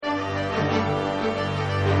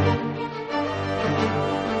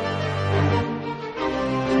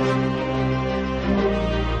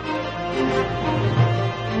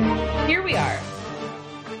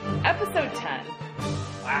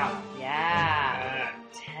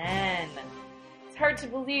hard to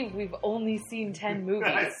believe we've only seen 10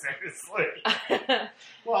 movies. Seriously.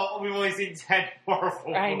 Well, we've only seen 10 Marvel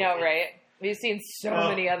movies. I know, right? We've seen so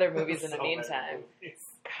many other movies in the So meantime. many movies.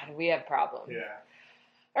 God, we have problems. Yeah.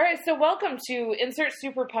 All right, so welcome to Insert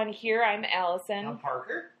Super Pun here. I'm Allison. I'm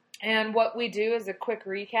Parker. And what we do as a quick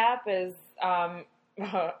recap is,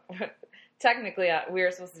 technically, we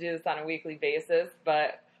are supposed to do this on a weekly basis,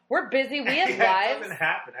 but we're busy. We have lives. It doesn't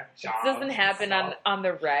happen. I have jobs. It doesn't happen on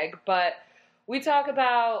the reg, but we talk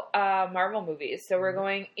about Marvel movies. So we're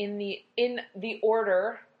going in the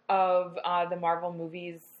order of the Marvel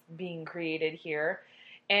movies being created here.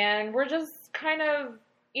 And we're just kind of,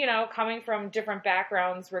 coming from different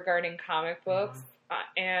backgrounds regarding comic books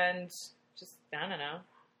and just, I don't know,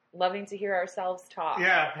 loving to hear ourselves talk.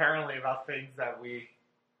 Yeah, apparently about things that we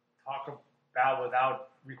talk about without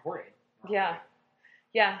recording. Yeah.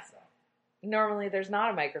 Yeah. So. Normally there's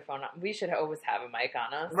not a microphone. We should always have a mic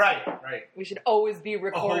on us. Right. We should always be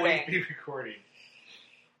recording.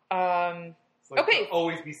 Okay.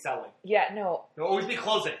 Always be selling. Yeah, no. They'll always be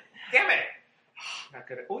closing. Damn it. Not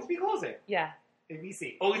good. Always be closing. Yeah.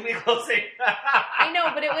 ABC. Always be closing. I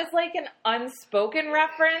know, but it was like an unspoken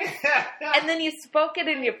reference. And then you spoke it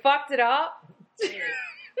and you fucked it up.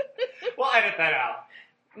 We'll edit that out.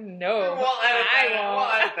 No. We'll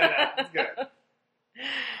edit that out. It's good.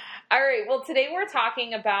 All right. Well, today we're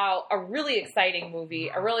talking about a really exciting movie,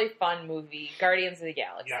 a really fun movie, Guardians of the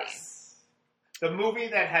Galaxy. Yes. The movie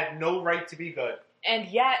that had no right to be good. And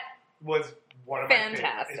yet was one of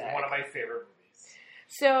fantastic. my favorite movies.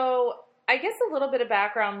 So, I guess a little bit of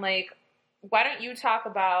background, why don't you talk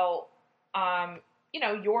about,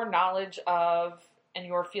 your knowledge of and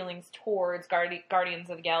your feelings towards Guardians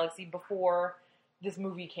of the Galaxy before this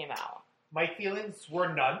movie came out? My feelings were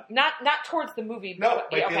none. Not towards the movie. No,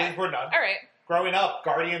 my feelings were none. All right. Growing up,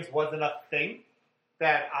 Guardians wasn't a thing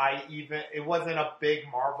that it wasn't a big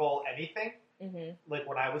Marvel anything. Mm-hmm. Like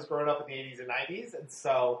when I was growing up in the 80s and 90s. And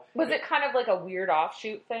so... Was it kind of like a weird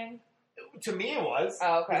offshoot thing? To me it was.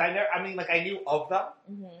 Oh, okay. I knew of them.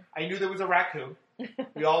 Mm-hmm. I knew there was a raccoon.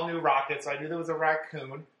 We all knew Rocket, so I knew there was a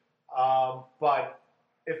raccoon. But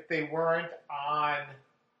if they weren't on...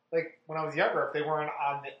 when I was younger, if they weren't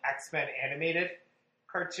on the X-Men animated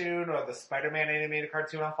cartoon or the Spider-Man animated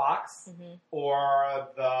cartoon on Fox or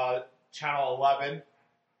the Channel 11,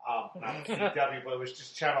 not the CW, but it was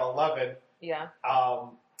just Channel 11,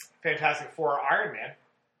 Fantastic Four, Iron Man,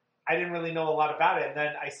 I didn't really know a lot about it. And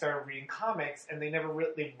then I started reading comics, and they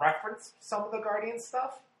referenced some of the Guardian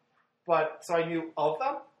stuff. So I knew of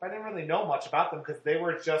them, but I didn't really know much about them because they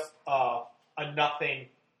were just a nothing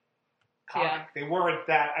comic. Yeah. They weren't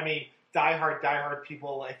that, diehard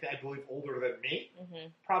people, I believe older than me,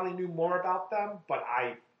 probably knew more about them, but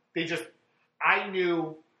I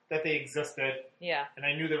knew that they existed, and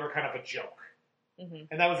I knew they were kind of a joke.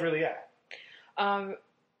 And that was really it.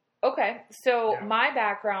 Okay, so my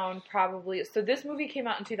background so this movie came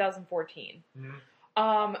out in 2014.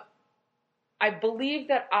 I believe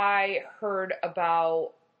that I heard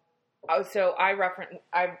about,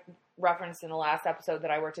 I referenced in the last episode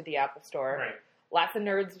that I worked at the Apple Store. Right. Lots of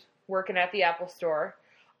nerds working at the Apple Store.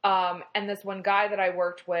 And this one guy that I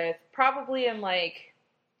worked with, probably in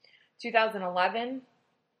 2011,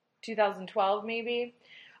 2012 maybe,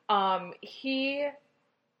 I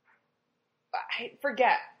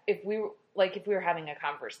forget if we were having a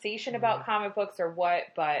conversation about comic books or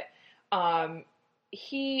what, but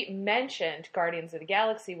he mentioned Guardians of the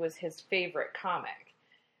Galaxy was his favorite comic.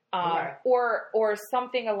 Or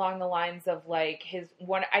something along the lines of his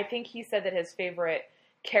one. I think he said that his favorite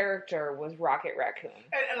character was Rocket Raccoon.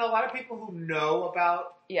 And a lot of people who know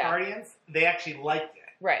about Guardians, they actually liked it.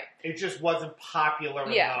 Right. It just wasn't popular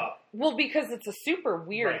enough. Well, because it's a super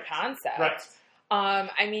weird concept. Right.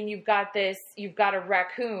 You've got a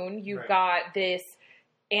raccoon, you've got this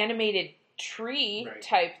animated tree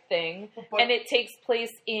type thing, and it takes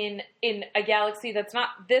place in a galaxy that's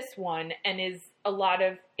not this one, and is a lot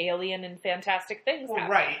of alien and fantastic things happening.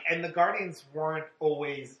 Right, and the Guardians weren't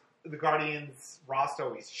always... The Guardians roster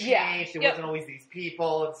always changed. It wasn't always these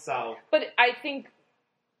people, and so... But I think,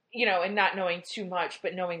 and not knowing too much,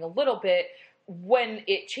 but knowing a little bit, when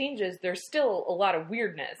it changes, there's still a lot of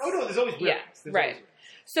weirdness. Oh, no, there's always weirdness. Yeah, right.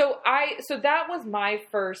 So that was my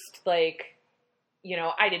first, I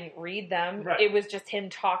didn't read them. Right. It was just him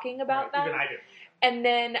talking about them. Even I didn't. And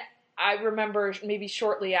then I remember maybe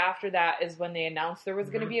shortly after that is when they announced there was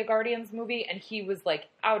going to be a Guardians movie, and he was like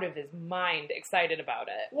out of his mind excited about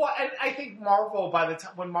it. Well, and I think Marvel, by the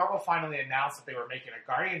time when Marvel finally announced that they were making a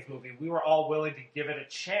Guardians movie, we were all willing to give it a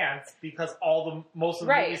chance because most of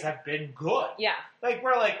the movies have been good. Yeah, like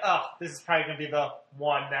we're like, oh, this is probably going to be the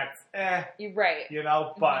one that's you're right. You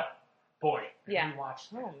know, but boy, yeah, we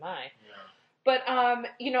watched it. Oh my. Yeah. But,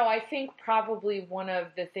 I think probably one of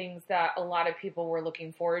the things that a lot of people were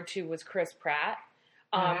looking forward to was Chris Pratt.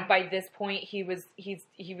 By this point, he was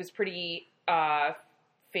pretty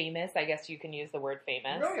famous. I guess you can use the word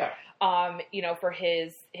famous. Oh, yeah. For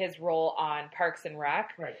his role on Parks and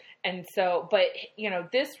Rec. Right. And so, but,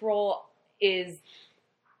 this role is...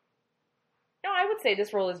 No, I would say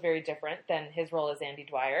this role is very different than his role as Andy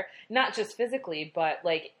Dwyer. Not just physically, but,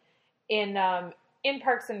 like, in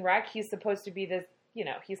Parks and Rec, he's supposed to be this,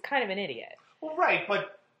 he's kind of an idiot. Well, right,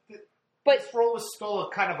 but this role was still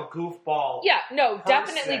a kind of a goofball. Yeah, no, person.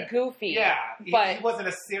 Definitely goofy. Yeah, but he wasn't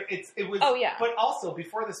a serious. It was. Oh yeah. But also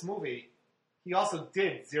before this movie, he also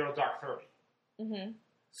did Zero Dark 30. Mm-hmm.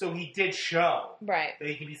 So he did show that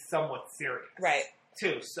he can be somewhat serious. Right.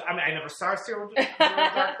 Too. So I mean, I never saw Zero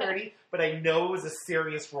Dark 30, but I know it was a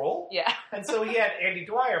serious role. Yeah. And so he had Andy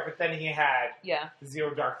Dwyer, but then he had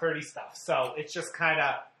Zero Dark 30 stuff. So it's just kind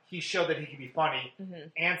of he showed that he could be funny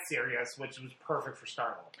and serious, which was perfect for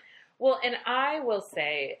Star-Lord. Well, and I will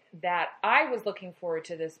say that I was looking forward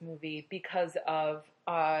to this movie because of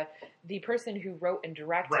the person who wrote and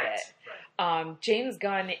directed it. Right. James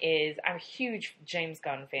Gunn I'm a huge James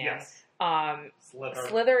Gunn fan. Yes.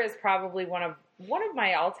 Slither is probably one of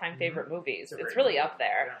my all-time favorite movies. It's really up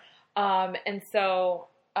there. Yeah. And so,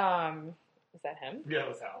 is that him? Yeah, it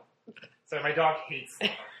was Hal. So my dog hates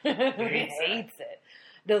Slither. He hates it.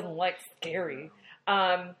 Doesn't like scary.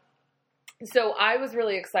 So I was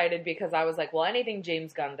really excited because I was like, well, anything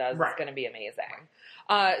James Gunn does is going to be amazing.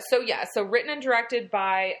 So written and directed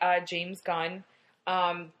by James Gunn.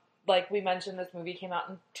 Like we mentioned, this movie came out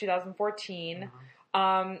in 2014.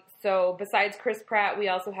 So besides Chris Pratt, we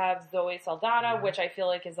also have Zoe Saldana, which I feel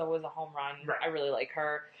like is always a home run. Right. I really like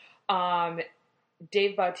her.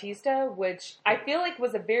 Dave Bautista, which I feel like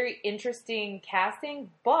was a very interesting casting,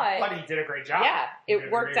 but he did a great job. Yeah,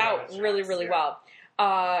 it worked out really, really well.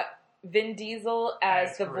 Vin Diesel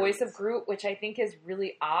as the voice of Groot, which I think is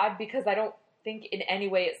really odd because I don't think in any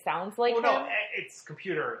way it sounds like him. No, it's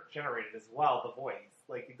computer generated as well, the voice.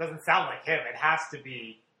 Like, it doesn't sound like him. It has to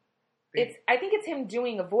be... I think it's him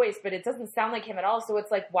doing a voice, but it doesn't sound like him at all. So it's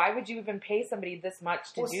like, why would you even pay somebody this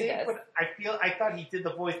much to do this? But I thought he did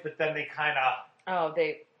the voice, but then they kind of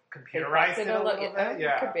they computerized it a little bit.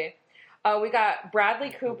 Yeah, could be. We got Bradley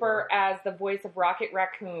Cooper as the voice of Rocket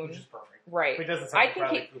Raccoon, which is perfect. Right. But it doesn't sound like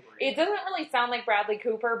Bradley Cooper. It doesn't really sound like Bradley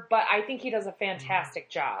Cooper, but I think he does a fantastic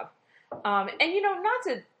job. And not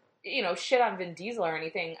to shit on Vin Diesel or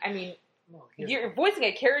anything. I mean, you're voicing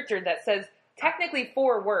a character that says technically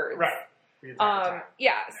 4 words. Right.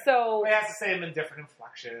 Yeah, so... We have to say them in different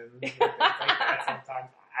inflections and things like that sometimes.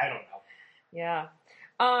 I don't know. Yeah.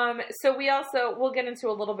 So we'll get into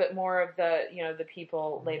a little bit more of the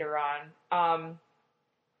people later on.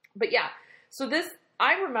 But yeah, so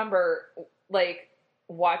I remember, like,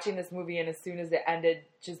 watching this movie, and as soon as it ended,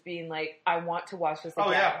 just being like, I want to watch this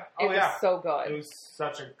again. It was so good. It was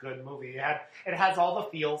such a good movie. It has all the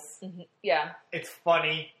feels. Mm-hmm. Yeah. It's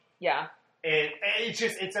funny. Yeah.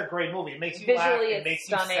 It's a great movie. It makes you visually, laugh. It makes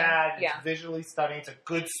stunning. You sad. It's visually stunning. It's a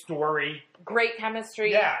good story. Great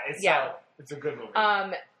chemistry. Yeah. It's a good movie.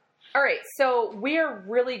 All right. So we're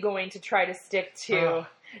really going to try to stick to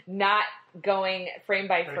not going frame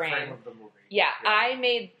by frame. Of the movie. Yeah.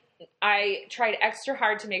 I tried extra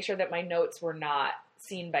hard to make sure that my notes were not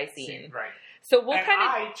scene by scene. Right. So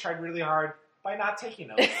I tried really hard by not taking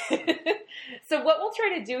notes. So what we'll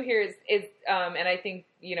try to do here is and I think,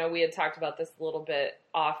 we had talked about this a little bit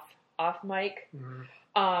off mic,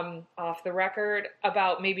 off the record,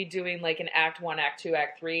 about maybe doing like an Act 1, Act 2,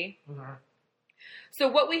 Act 3. Mm-hmm. So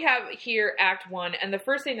what we have here, Act 1, and the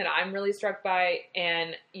first thing that I'm really struck by,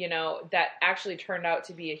 and, that actually turned out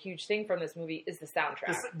to be a huge thing from this movie, is the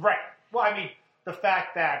soundtrack. Right. Well, I mean, the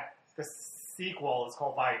fact that the sequel is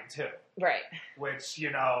called Volume 2. Right. Which,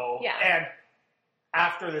 and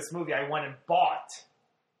after this movie, I went and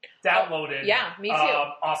downloaded me too.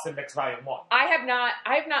 Awesome Mix Volume 1. I have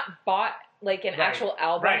not bought, like, an actual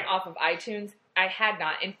album off of iTunes. I had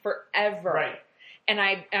not in forever. Right. And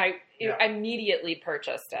I immediately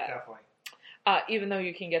purchased it. Definitely. Even though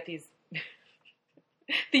you can get these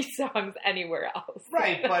songs anywhere else.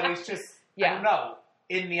 Right, but it's just, I don't know,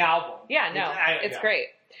 in the album. Yeah, no, it's great.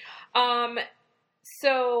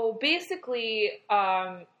 So basically,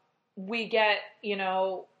 we get,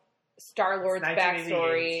 Star-Lord's It's 1988.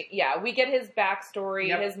 backstory. Yeah, we get his backstory.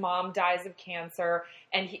 Yep. His mom dies of cancer,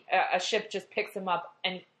 and a ship just picks him up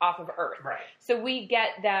and off of Earth. Right. So we get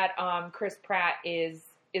that Chris Pratt is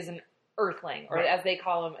an Earthling, or Right. as they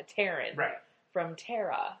call him, a Terran Right. from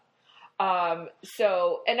Terra.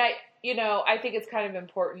 So, and I think it's kind of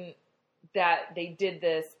important that they did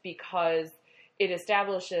this because it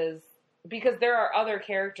establishes, because there are other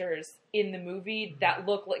characters in the movie that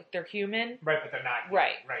look like they're human. Right, but they're not.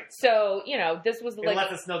 Right. Right. So, this was It like...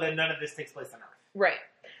 lets us know that none of this takes place on Earth. Right.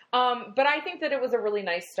 But I think that it was a really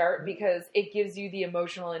nice start because it gives you the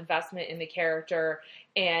emotional investment in the character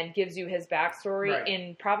and gives you his backstory Right.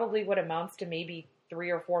 in probably what amounts to maybe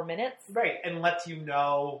 3 or 4 minutes. Right, and lets you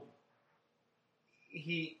know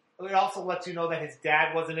it also lets you know that his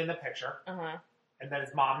dad wasn't in the picture, Uh-huh. and that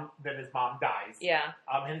his mom dies. Yeah.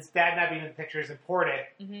 And his dad not being in the picture is important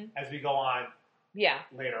Mm-hmm. as we go on Yeah.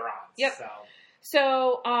 later on. Yep.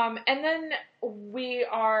 So, and then we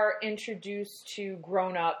are introduced to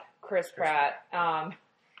grown-up Chris Pratt.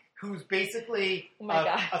 Who's basically Oh my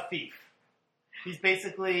God. a thief. He's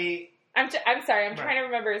basically I'm sorry, I'm Right. trying to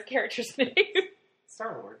remember his character's name.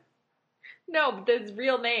 Star-Lord. No, but his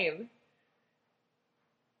real name.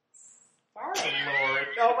 Star-Lord.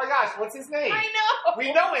 Oh my gosh, what's his name? I know!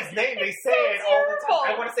 We know his name. They say so it all the terrible.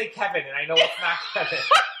 time. I want to say Kevin, and I know it's not Kevin.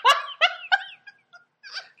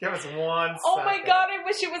 Give us one Oh my second. God, I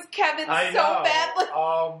wish it was Kevin I so know. badly.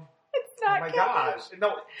 It's not Oh my Kevin. gosh.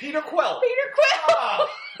 No, Peter Quill. Peter Quill.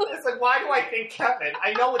 Oh, it's like, why do I think Kevin?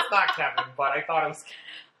 I know it's not Kevin, but I thought it was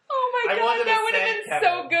Oh my I God, wanted to that would have say been Kevin.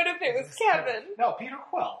 so good if it was Kevin. No, Peter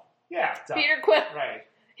Quill. Yeah. duh. Peter Quill. Right.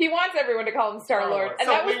 He wants everyone to call him Star-Lord, Star-Lord. and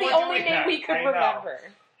So that was we the were only doing name that. we could I know. remember.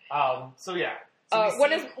 So yeah. So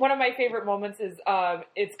we see- One of my favorite moments is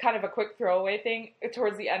it's kind of a quick throwaway thing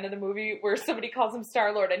towards the end of the movie where somebody calls him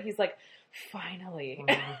Star-Lord and he's like, finally.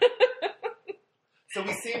 So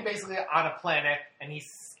we see him basically on a planet, and he's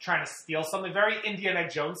trying to steal something very Indiana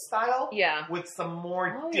Jones style, Yeah. with some more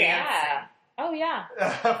Oh, dancing. yeah. Oh, yeah.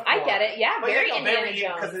 I get it. Yeah, But very yeah, no, Indiana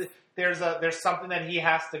Jones. because there's something that he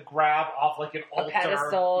has to grab off like an altar,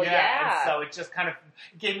 pedestal, yeah. And so it just kind of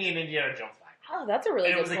gave me an Indiana Jones vibe. Oh, that's a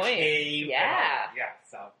really And it good was point. a cave. Yeah. and all that.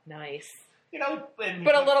 So Nice. and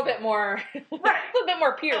But a little bit more, Right. a little bit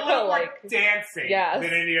more Peter a little Quill more like. dancing Yes.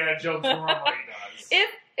 than Indiana Jones normally does.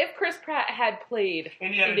 If Chris Pratt had played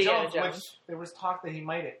Indiana Indiana Jones, Jones. which there was talk that he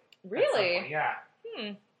might have. Really? Yeah.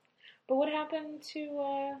 But what happened to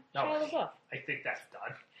Shia LaBeouf? I think that's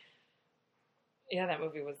done. Yeah, that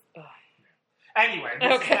movie was. Ugh. Anyway,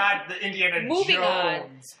 this Okay. is not the Indiana Moving on.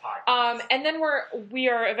 Jones podcast. And then we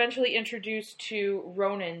are eventually introduced to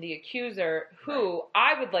Ronan the Accuser, who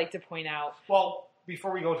I would like to point out. Well,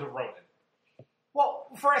 before we go to Ronan. Well,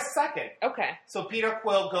 for a second. Okay, So Peter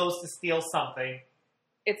Quill goes to steal something.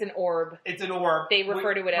 it's an orb. It's an orb. They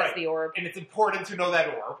refer to it as Right. the orb. And it's important to know that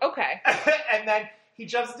orb. Okay. And then he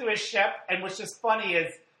jumps into his ship, and what's just funny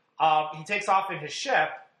is he takes off in his ship,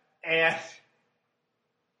 and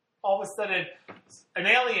all of a sudden, an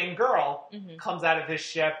alien girl Mhm. comes out of his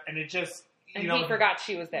ship, and it just, And he forgot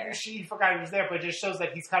she was there. She forgot he was there, but it just shows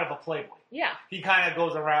that he's kind of a playboy. Yeah. He kind of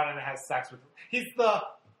goes around and has sex with. He's the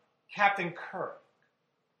Captain Kirk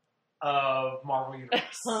of Marvel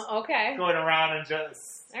Universe, Okay. going around and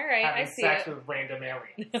just All right, having I see sex it. with random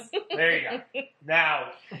aliens. There you go.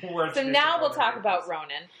 Now, So now we'll talk about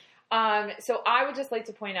Ronan. So I would just like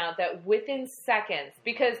to point out that within seconds,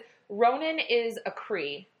 because Ronan is a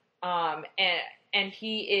Kree, and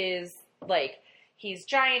he is like, he's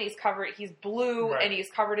giant, he's blue, Right. and he's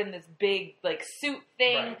covered in this big like suit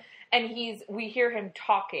thing, Right. and we hear him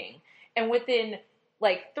talking, and within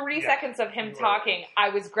like 3 seconds of him Right. talking, I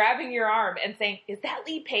was grabbing your arm and saying, "Is that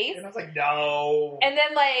Lee Pace?" And I was like, no. And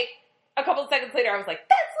then like a couple of seconds later, I was like,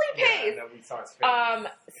 "That's Lee Pace!" And then we saw his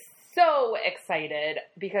face. So excited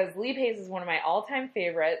because Lee Pace is one of my all-time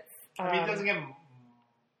favorites. I mean, it doesn't get.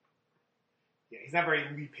 Yeah, he's not very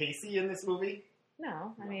Lee Pacey in this movie.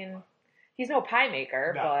 No, I mean, he's no pie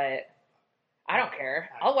maker, No. but I don't care.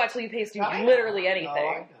 I'll watch Lee Pace do I literally know, anything.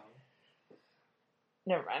 I know.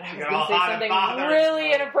 Never mind. I was You're going all to say hot and something bothered.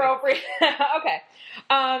 really inappropriate. Okay.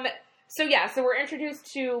 So we're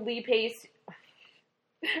introduced to Lee Pace,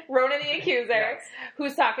 Ronan the Accuser, Yes.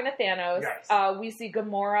 who's talking to Thanos. Yes. We see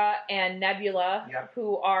Gamora and Nebula, Yep.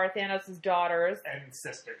 who are Thanos' daughters. And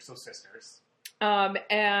sisters.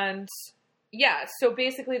 And yeah, so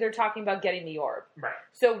basically they're talking about getting the orb. Right.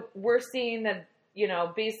 So we're seeing that,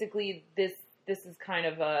 basically this is kind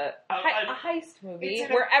of a heist movie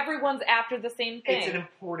it's where everyone's after the same thing. It's an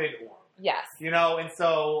imported orb. Yes. You know, and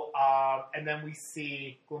so, and then we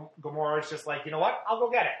see Gamora's just like, you know what? I'll go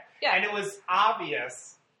get it. Yeah. And it was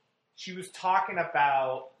obvious she was talking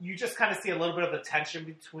about, you just kind of see a little bit of the tension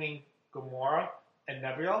between Gamora and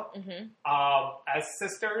Nebula. Mm-hmm. As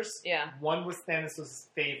sisters, Yeah. one was Thanos'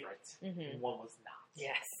 favorite, Mm-hmm. and one was not.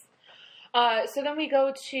 Yes. So then we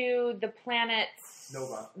go to the planet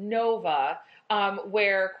Nova,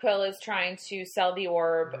 where Quill is trying to sell the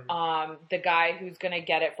orb. Mm-hmm. The guy who's going to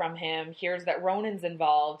get it from him hears that Ronan's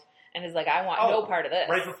involved and is like, I want no part of this.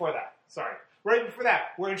 Right before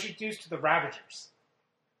that, we're introduced to the Ravagers.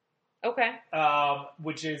 Okay.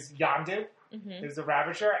 Which is Yondu. Mm-hmm. Is the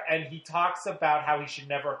Ravager, and he talks about how he should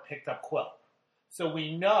never have picked up Quill. So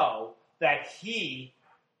we know that he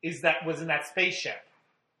was in that spaceship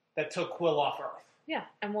that took Quill off Earth. Yeah,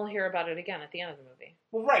 and we'll hear about it again at the end of the movie.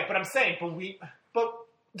 Well, right, but I'm saying, but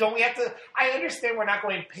don't we have to? I understand we're not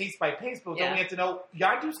going pace by pace, but don't we have to know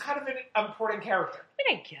Yondu's kind of an important character?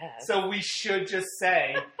 I guess. So we should just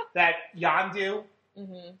say that Yondu.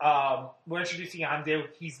 Mm-hmm. We're introducing Yondu.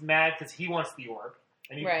 He's mad because he wants the orb,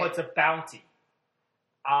 and he Right. puts a bounty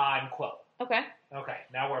on Quill. Okay. Okay,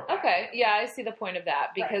 now we're back. Okay, yeah, I see the point of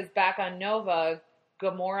that. Because back on Nova,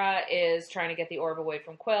 Gamora is trying to get the orb away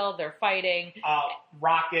from Quill. They're fighting.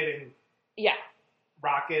 Rocket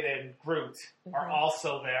and Groot are Mhm.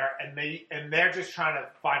 also there, and they're just trying to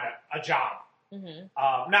find a job.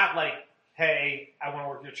 Mm-hmm. Not like, hey, I want to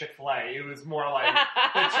work your Chick-fil-A. It was more like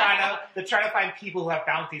they're trying to find people who have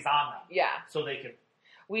bounties on them. Yeah. So they can.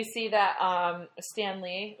 We see that Stan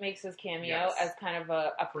Lee makes his cameo as kind of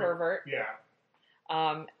a pervert. Yeah.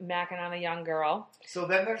 Macking on a young girl. So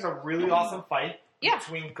then there's a really awesome fight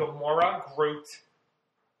between Gamora, Groot,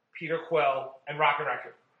 Peter Quill, and Rocket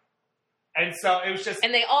Raccoon. And so it was just...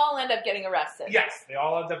 And they all end up getting arrested. Yes, they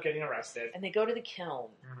all end up getting arrested. And they go to the kiln,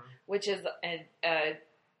 Mm-hmm. which is a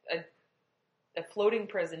floating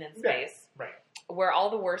prison in space. Yeah, right. Where all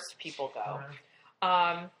the worst people go.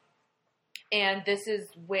 Mm-hmm. And this is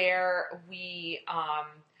where we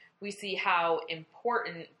see how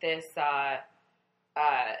important this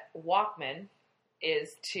Walkman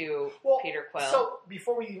is to Peter Quill. So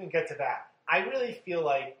before we even get to that, I really feel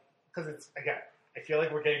like, because it's, again, I feel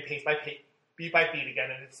like we're getting pace by pace, beat by beat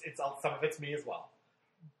again, and it's some of it's me as well.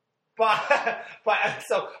 But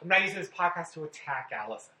so I'm not using this podcast to attack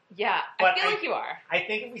Allison. Yeah, But I feel like you are. I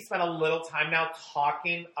think if we spend a little time now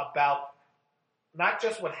talking about not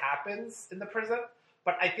just what happens in the prison,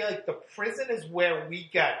 but I feel like the prison is where we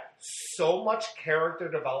get so much character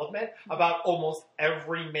development about almost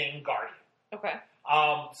every main Guardian. Okay.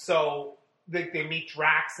 So they meet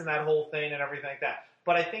Drax and that whole thing and everything like that.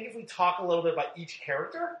 But I think if we talk a little bit about each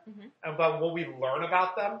character, about what we learn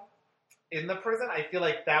about them in the prison, I feel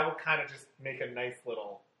like that would kind of just make a nice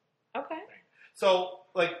little thing. So,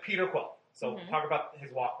 like Peter Quill. So talk about his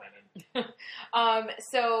Walkman.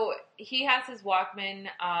 So he has his Walkman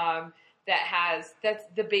that's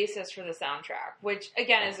the basis for the soundtrack, which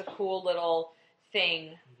again is a cool little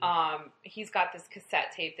thing. He's got this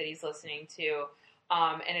cassette tape that he's listening to,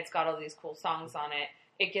 and it's got all these cool songs on it.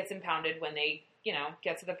 It gets impounded when they,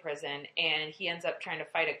 get to the prison, and he ends up trying to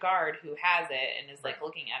fight a guard who has it and is like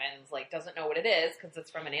looking at it and is like doesn't know what it is because it's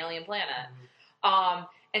from an alien planet.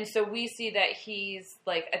 And so we see that he's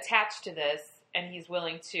like attached to this, and he's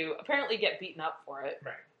willing to apparently get beaten up for it.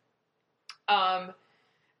 Right.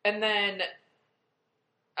 And then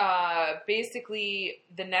basically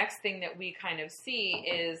the next thing that we kind of see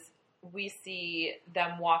is we see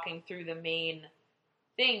them walking through the main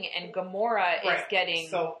thing, and Gamora is getting...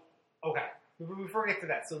 So, okay. Before we get to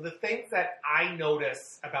that, so the things that I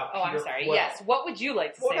notice about Peter I'm sorry. Quill... Yes. What would you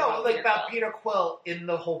like to say about Peter Quill? Peter Quill in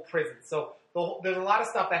the whole prison. So there's a lot of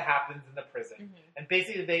stuff that happens in the prison. And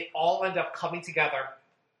basically they all end up coming together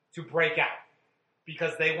to break out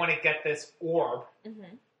because they want to get this orb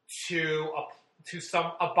to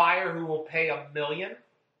a buyer who will pay $1 million.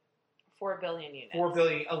 4 billion units. 4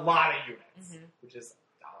 billion, a lot of units, which is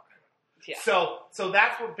yeah. So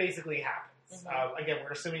that's what basically happens. Again,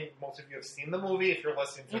 we're assuming most of you have seen the movie if you're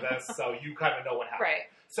listening to this, so you kind of know what happens. Right.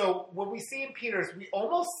 So what we see in Peter is we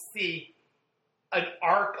almost see an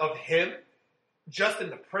arc of him just in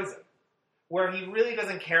the prison, where he really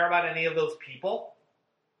doesn't care about any of those people,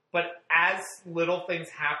 but as little things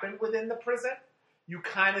happen within the prison, you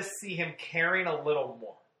kind of see him caring a little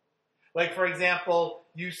more. Like, for example,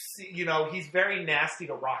 you see, he's very nasty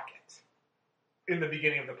to Rocket in the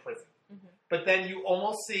beginning of the prison. But then you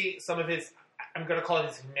almost see some of his, I'm going to call it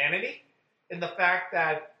his humanity, in the fact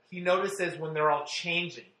that he notices when they're all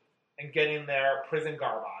changing and getting their prison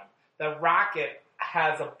garb on, that Rocket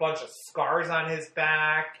has a bunch of scars on his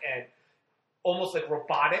back, and almost like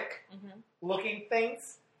robotic looking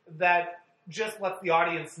things that just lets the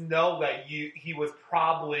audience know that he was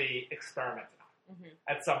probably experimented on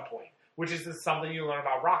at some point, which is just something you learn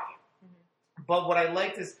about Rocket. But what I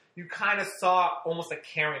liked is you kind of saw almost a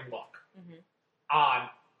caring look on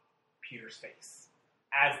Peter's face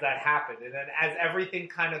as that happened. And then as everything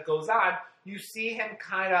kind of goes on, you see him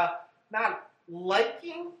kind of not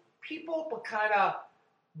liking people, but kind of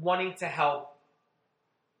wanting to help,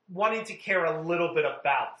 wanting to care a little bit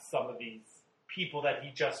about some of these people that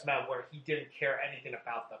he just met, where he didn't care anything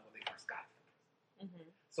about them when they first got to them.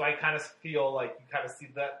 So I kind of feel like you kind of see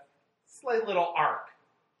that slight little arc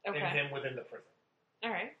in him within the prison. All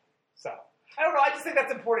right. So, I don't know. I just think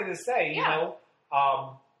that's important to say, you know.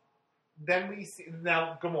 Then we see,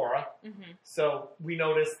 now, Gamora. So, we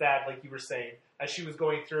noticed that, like you were saying, as she was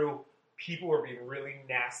going through, people were being really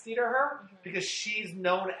nasty to her because she's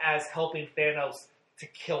known as helping Thanos to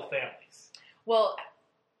kill families. Well,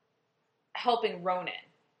 helping Ronan.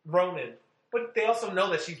 But they also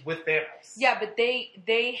know that she's with Thanos. Yeah, but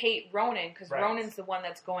they hate Ronan because Ronan's the one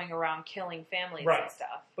that's going around killing families and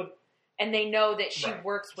stuff. And they know that she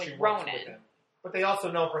works with Ronan. Works with him. But they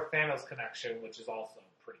also know her Thanos connection, which is also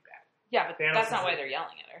pretty bad. Yeah, but Thanos that's not why they're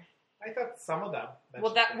yelling at her. I thought some of them.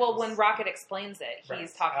 Well, when Rocket explains it,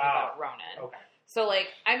 he's talking about Ronan. Okay. So, like,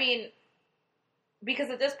 I mean, because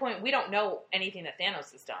at this point we don't know anything that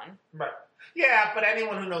Thanos has done. Right. Yeah, but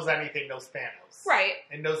anyone who knows anything knows Thanos. Right.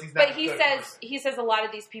 And knows he's not. But he says a lot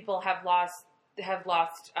of these people have lost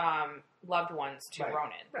loved ones to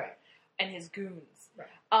Ronan. Right. And his goons.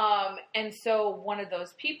 Right. And so one of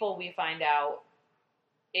those people we find out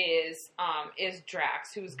is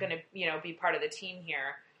Drax, who's going to be part of the team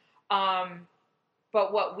here.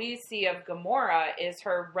 But what we see of Gamora is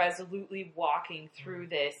her resolutely walking through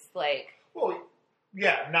this, like. Well,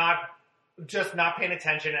 yeah, not paying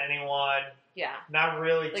attention to anyone. Yeah. Not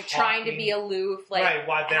really like trying to be aloof. Like, right,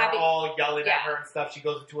 while they're all yelling at her and stuff, she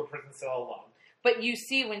goes into a prison cell alone. But you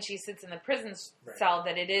see when she sits in the prison cell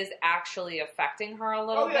that it is actually affecting her a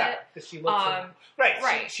little bit. Because she looks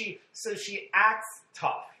right. She acts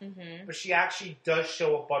tough, but she actually does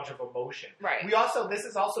show a bunch of emotion. Right. This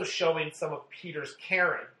is also showing some of Peter's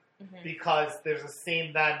caring because there's a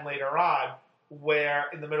scene then later on where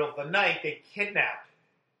in the middle of the night they kidnap.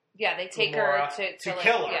 Yeah, they take her to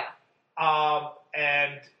kill her. Yeah.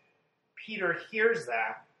 And Peter hears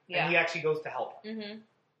that, and he actually goes to help her.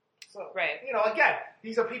 So, again,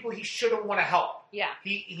 these are people he shouldn't want to help. Yeah.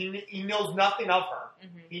 He knows nothing of her.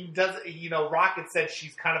 He does. Rocket said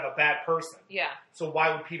she's kind of a bad person. Yeah. So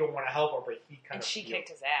why would Peter want to help her? But he she kicked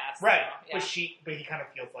his ass. Right. So, yeah. But he kind of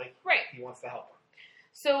feels like he wants to help her.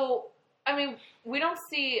 So, I mean, we don't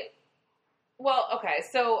see. Well, okay.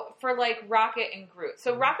 So for like Rocket and Groot.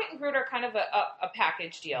 So Rocket and Groot are kind of a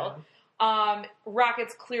package deal.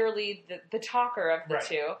 Rocket's clearly the talker of the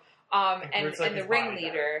two. And the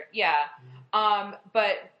ringleader,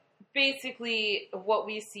 but basically what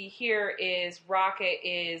we see here is Rocket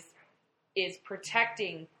is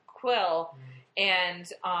protecting Quill, and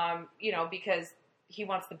because he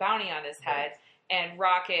wants the bounty on his head, and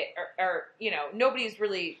Rocket, or nobody's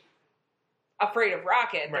really afraid of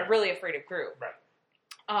Rocket; they're really afraid of Groot.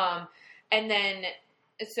 Right. And then.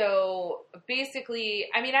 So basically,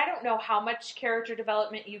 I mean, I don't know how much character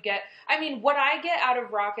development you get. I mean, what I get out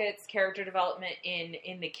of Rocket's character development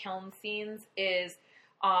in the kiln scenes is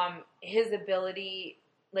his ability.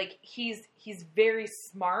 Like he's very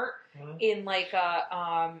smart in like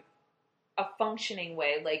a functioning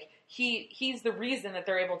way. Like he's the reason that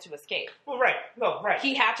they're able to escape. Well, right. No, right.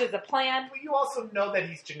 He hatches a plan. But you also know that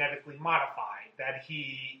he's genetically modified. That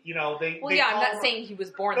he, they. Well, yeah, I'm not saying he was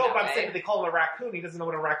born that way. No, but I'm saying they call him a raccoon. He doesn't know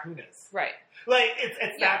what a raccoon is. Right. Like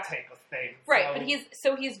it's that type of thing. Right, but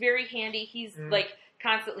he's very handy. He's like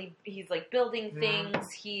constantly. He's like building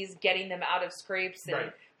things. He's getting them out of scrapes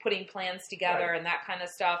and putting plans together and that kind of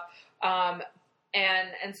stuff.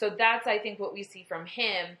 And so that's I think what we see from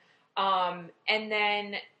him. And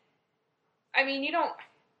then, I mean, you don't.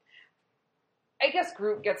 I guess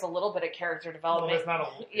Groot gets a little bit of character development. Well,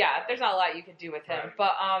 there's not a lot you could do with him. Right.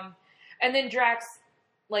 But and then Drax,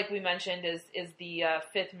 like we mentioned, is the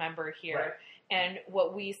fifth member here. Right. And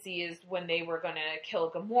what we see is when they were going to kill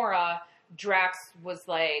Gamora, Drax was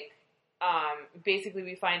like, basically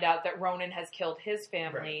we find out that Ronan has killed his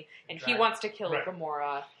family, and he wants to kill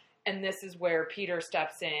Gamora. And this is where Peter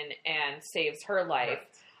steps in and saves her life.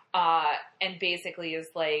 And basically is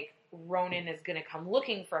like, Ronan is going to come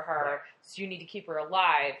looking for her, so you need to keep her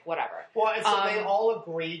alive, whatever. Well, and so they all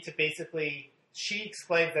agree to basically, she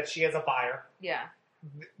explains that she has a buyer. Yeah.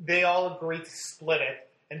 They all agree to split it,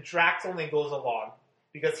 and Drax only goes along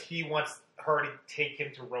because he wants her to take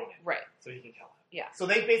him to Ronan. Right. So he can kill him. Yeah. So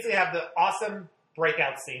they basically have the awesome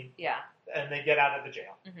breakout scene. Yeah. And they get out of the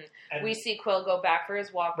jail. Mm-hmm. And we see Quill go back for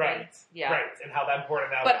his walk. Right. Yeah. Right. And how that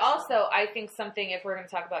important that But is. also, I think something, if we're going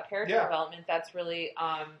to talk about character Yeah. development, that's really,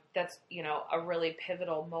 that's, you know, a really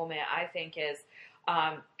pivotal moment, I think, is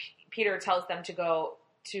Peter tells them to go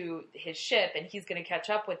to his ship and he's going to catch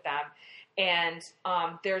up with them. And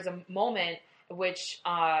there's a moment which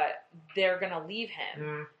they're going to leave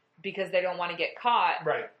him because they don't want to get caught.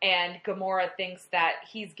 Right. And Gamora thinks that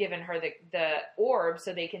he's given her the orb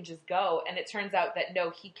so they can just go. And it turns out that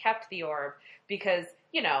no, he kept the orb because,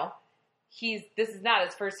 you know, this is not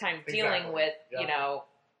his first time dealing with, you know,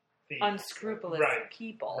 Thieves. unscrupulous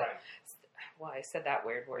people. Right. Well, I said that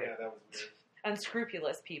weird word. Yeah, that was weird.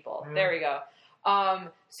 Unscrupulous people. There we go.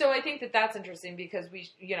 So I think that that's interesting because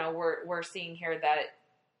we're seeing here that,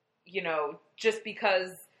 you know, just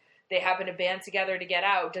because they happen to band together to get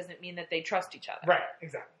out doesn't mean that they trust each other. Right.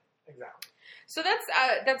 Exactly. So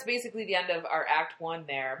that's basically the end of our Act 1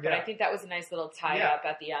 there. But I think that was a nice little tie-up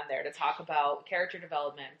at the end there to talk about character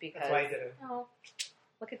development because... That's why I did it. Oh,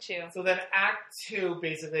 look at you. So then Act 2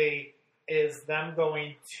 basically is them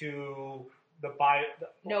going to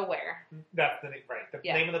Nowhere. That's the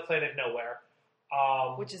name of the planet Nowhere.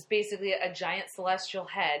 Which is basically a giant celestial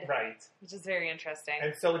head. Right. Which is very interesting.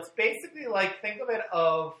 And so it's basically like, think of it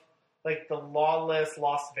of like the lawless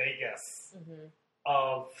Las Vegas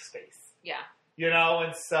of space. Yeah. You know,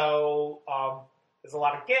 and so there's a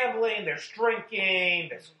lot of gambling, there's drinking,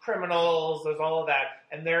 there's criminals, there's all of that.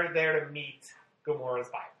 And they're there to meet Gamora's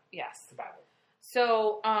Bible. Yes. The Bible.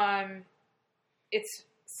 So, it's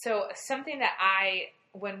something that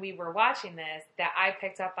when we were watching this, that I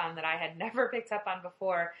picked up on that I had never picked up on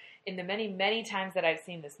before in the many, many times that I've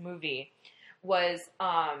seen this movie was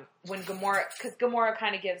when Gamora, because Gamora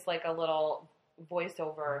kind of gives like a little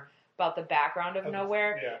voiceover about the background of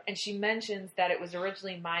Nowhere, and she mentions that it was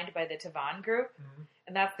originally mined by the Tavan group,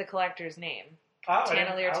 and that's the collector's name. Oh,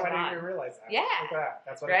 Tannelir I Tavan. didn't even realize that. Yeah. Look at that.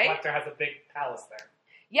 That's why Right? the collector has a big palace there.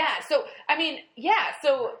 Yeah, so, I memean,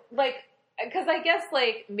 so, like, because I guess,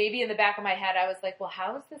 like, maybe in the back of my head, I was like, well,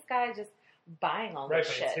 how is this guy just buying all this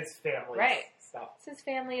shit? It's his family's stuff. It's his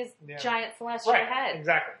family's giant celestial head.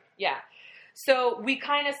 Exactly. Yeah. So we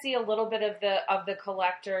kind of see a little bit of the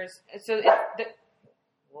collectors. So it's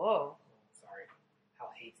whoa. Sorry. Hal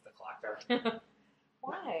hates the collector.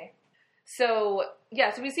 Why? So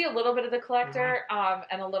so we see a little bit of the collector,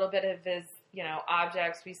 and a little bit of his, you know,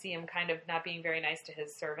 objects. We see him kind of not being very nice to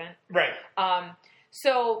his servant. Right.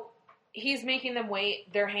 So he's making them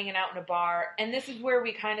wait. They're hanging out in a bar, and this is where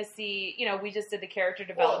we kind of see, you know, we just did the character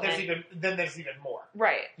development. Well, there's even more.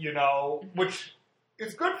 Right. You know, which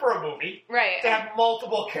is good for a movie. Right. To have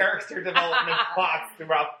multiple character development plots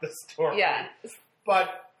throughout the story. Yeah.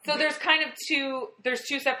 But so there's kind of two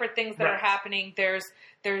separate things that are happening. There's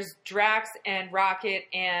Drax and Rocket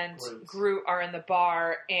and Groot are in the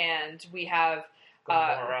bar, and we have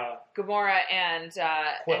Gamora and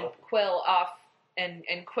Quill off, and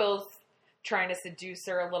Quill's trying to seduce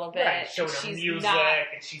her a little bit. Right, showing her she's music,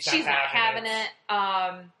 and she's not having it.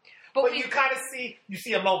 But you kind of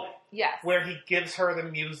see a moment. Yes. Where he gives her the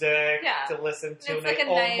music to listen to, and they like a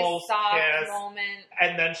almost nice, soft kiss, moment.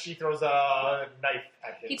 And then she throws a knife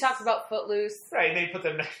at him. He talks about Footloose. Right, and they put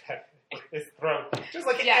the knife at his throat. Just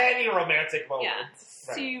like any romantic moment. Yeah,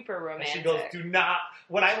 super romantic. And she goes, do not...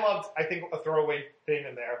 What I loved, I think a throwaway thing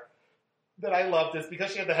in there that I loved is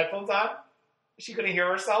because she had the headphones on, she couldn't hear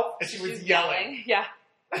herself, and she was yelling. Yeah.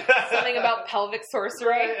 Something about pelvic sorcery.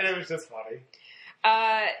 Right, and it was just funny.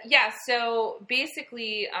 So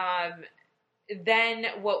basically, then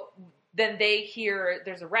they hear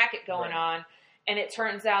there's a racket going on, and it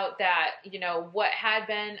turns out that, you know, what had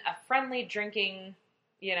been a friendly drinking,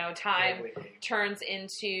 you know, time turns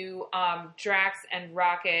into Drax and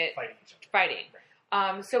Rocket fighting.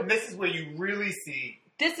 So and this is where you really see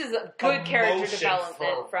this is a good character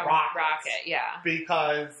development from Rocket,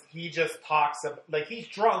 because he just talks about, like, he's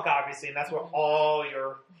drunk, obviously, and that's where all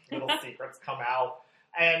your little secrets come out.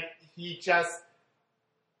 And he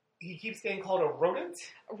keeps getting called a rodent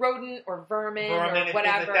or vermin or whatever.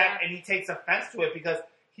 Like that, and he takes offense to it because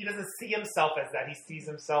he doesn't see himself as that. He sees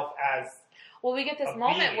himself as well, we get this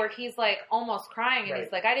moment where he's like almost crying, and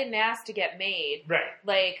he's like, "I didn't ask to get made." Right.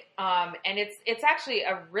 Like, and it's actually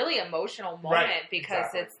a really emotional moment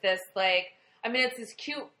because it's this like, I mean, it's this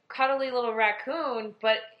cute, cuddly little raccoon,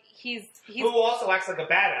 but he's who also acts like a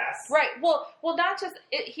badass. Right. Well, not just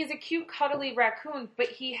he's a cute, cuddly raccoon, but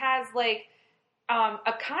he has like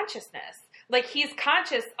a consciousness. Like, he's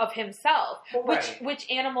conscious of himself, Well, right. which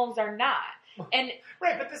animals are not. And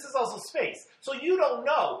Right, but this is also space. So you don't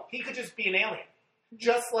know. He could just be an alien.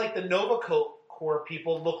 Just like the Nova Corps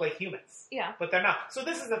people look like humans. yeah. But they're not. So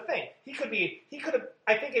this is the thing. He could have,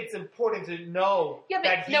 I think it's important to know Yeah,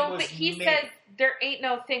 that but he said, there ain't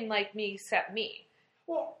no thing like me except me.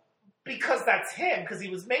 Well, because that's him, because he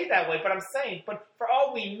was made that way. But I'm saying, but for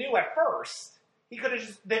all we knew at first,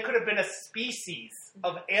 there could have been a species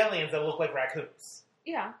of aliens that look like raccoons.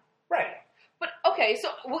 Yeah. Right. But, okay, so,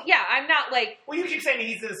 well, yeah, I'm not like... Well, you keep saying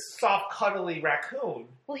he's this soft, cuddly raccoon.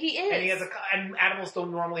 Well, he is. And animals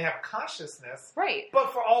don't normally have a consciousness. Right.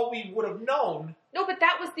 But for all we would have known... No, but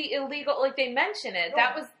that was the illegal... Like, they mention it. No,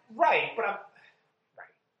 that was... Right, but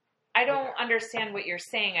I don't understand what you're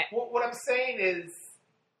saying. What I'm saying is,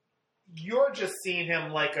 you're just seeing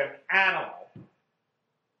him like an animal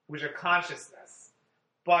with a consciousness.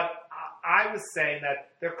 But I was saying that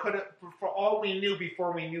there could have, for all we knew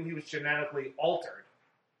before we knew he was genetically altered,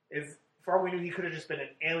 for all we knew he could have just been an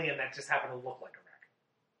alien that just happened to look like a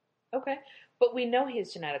raccoon. Okay. But we know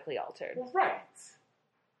he's genetically altered. Well, right.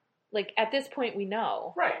 Like, at this point, we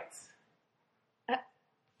know. Right.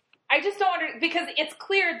 I just don't because it's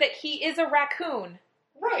clear that he is a raccoon.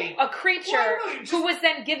 Right. A creature Well, who was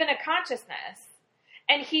then given a consciousness.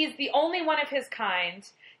 And he's the only one of his kind.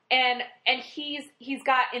 And he's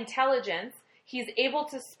got intelligence. He's able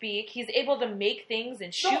to speak. He's able to make things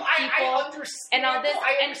and shoot people. I understand. And all this.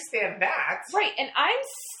 I understand that. Right. And I'm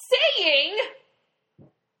saying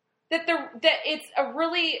that it's a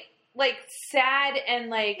really, like, sad and,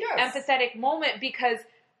 like, empathetic moment because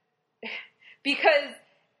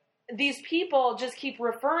these people just keep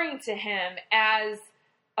referring to him as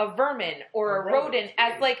a vermin or a rodent,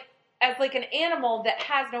 as like an animal that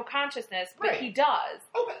has no consciousness, but he does.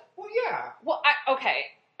 Okay, well, yeah. Well, okay,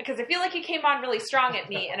 because I feel like he came on really strong at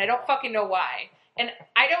me, and I don't fucking know why. And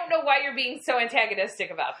I don't know why you're being so antagonistic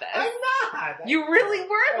about this. I'm not. You really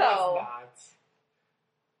were, though. I was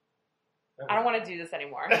not. I don't want to do this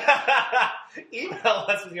anymore. Email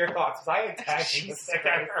us with your thoughts, because I attacked you.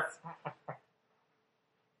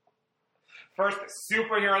 First the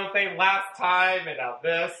superhero thing last time, and now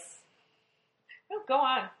this. No, go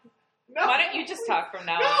on. No, why don't you just talk from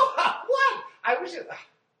now on? No, what? I was just...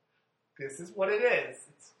 This is what it is.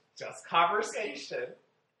 It's just conversation.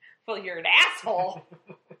 Well, you're an asshole.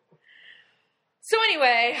 So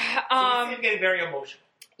anyway... So you seem getting very emotional.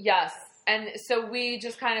 Yes. And so we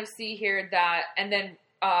just kind of see here that... And then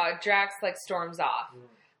Drax, like, storms off.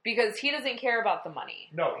 Because he doesn't care about the money.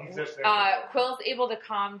 No, he's just there. Quill's able to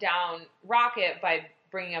calm down Rocket by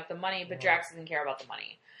bringing up the money, but Drax doesn't care about the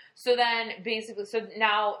money. So then, basically,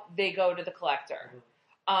 now they go to the Collector.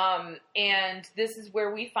 And this is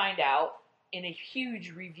where we find out, in a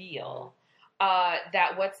huge reveal,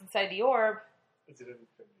 that what's inside the orb... Is it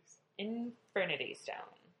an Infinity Stone.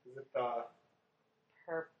 Is it the...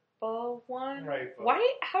 Purple one? Right.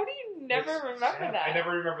 How do you never remember that? I never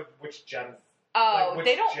remember which gems. Oh, like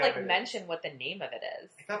they don't, mention what the name of it is.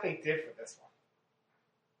 I thought they did for this one.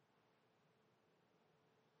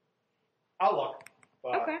 I'll look.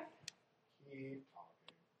 But okay.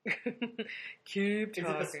 Keep talking.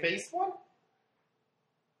 Is it the space one?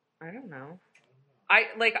 I don't know.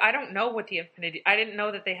 I don't know what the Infinity... I didn't know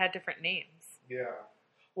that they had different names. Yeah.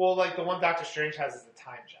 Well, like, the one Doctor Strange has is the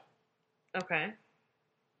Time Gem. Okay.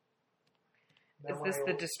 Is this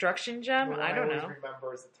the Destruction Gem? I don't know. I always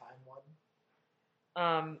remember is the Time one.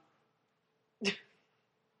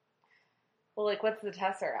 Well, like, what's the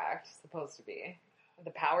Tesseract supposed to be?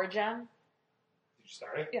 The Power Gem? Did you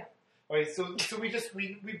start it? Yeah. Okay, so we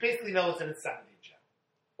basically know it's an Insanity Gem.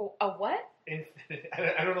 Oh, a what? Infinity.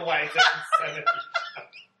 I don't know why I said Insanity.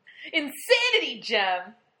 Insanity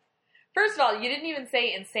Gem! First of all, you didn't even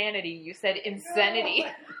say insanity. You said insanity.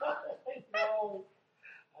 No,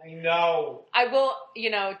 I know. I will,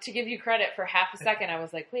 to give you credit for half a second, I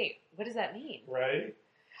was like, wait, what does that mean? Right?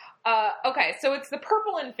 Okay, so it's the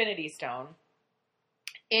purple Infinity Stone.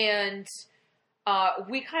 And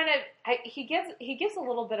we kind of... He gives a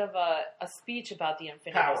little bit of a speech about the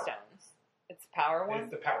Infinity Stones. It's Power one?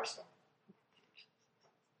 It's the Power Stone.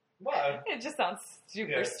 What? It just sounds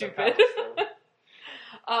super stupid.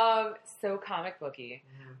 So comic booky.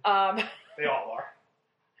 They all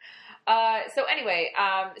are. So anyway,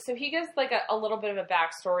 so he gives like a little bit of a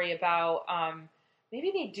backstory about,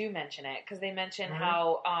 maybe they do mention it, because they mention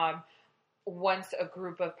how once a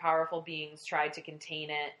group of powerful beings tried to contain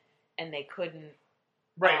it, and they couldn't.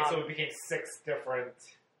 Right, so it became 6 different...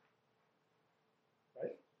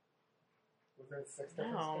 Right? Was there 6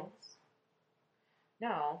 different stones?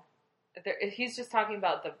 No. He's just talking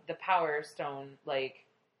about the Power Stone, like,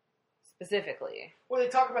 specifically. Well, they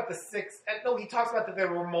talk about the 6... No, he talks about that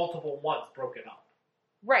there were multiple ones broken up.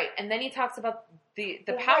 Right, and then he talks about the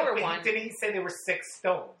Well, power right, one. Didn't he say there were 6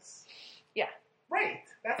 stones? Yeah. Right.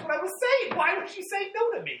 That's what I was saying. Why would you say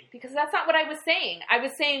no to me? Because that's not what I was saying. I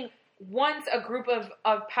was saying once a group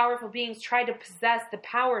of powerful beings tried to possess the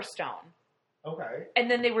Power Stone. Okay.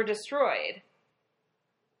 And then they were destroyed.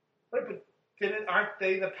 Right, but aren't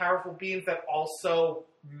they the powerful beings that also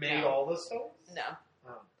made No. all the stones? No.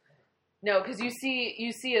 Oh. No, because you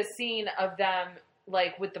see a scene of them,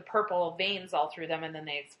 like, with the purple veins all through them, and then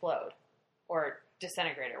they explode. Or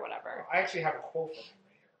disintegrate or whatever. I actually have a quote from him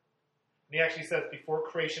right here. And he actually says, before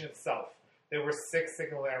creation itself, there were 6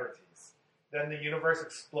 singularities. Then the universe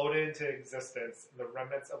exploded into existence, and the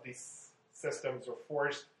remnants of these systems were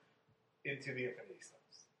forged into the infinity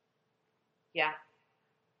stones. Yeah.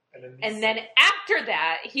 And then after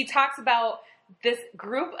that, he talks about this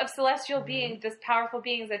group of celestial Mhm. beings, this powerful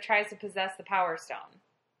beings that tries to possess the Power Stone.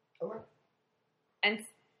 Okay. And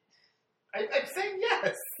I'm saying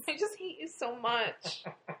yes. I just hate you so much.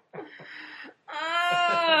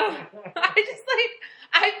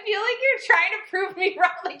 I feel like you're trying to prove me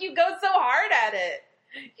wrong. Like, you go so hard at it.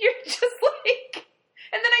 You're just like,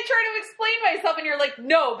 and then I try to explain myself, and you're like,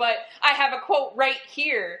 no, but I have a quote right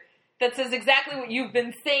here that says exactly what you've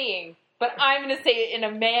been saying, but I'm going to say it in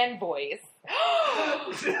a man voice.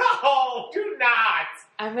 No, do not.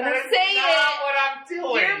 I'm going to That is say not it. what I'm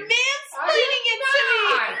doing. You're mansplaining it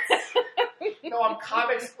to me. No, I'm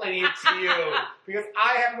comic explaining it to you because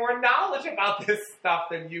I have more knowledge about this stuff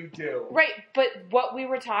than you do. Right, but what we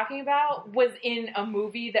were talking about was in a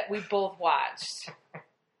movie that we both watched.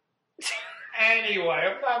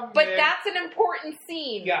 Anyway, But that's an important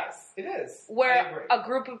scene. Yes, it is. I Where agree. a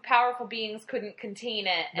group of powerful beings couldn't contain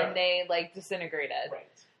it and Right. they, like, disintegrated. Right.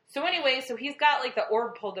 So anyway, so he's got, like, the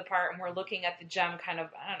orb pulled apart and we're looking at the gem kind of,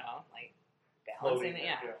 I don't know, like, balancing it.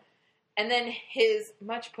 Yeah. And then his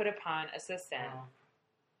much put upon assistant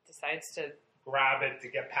decides to... Grab it to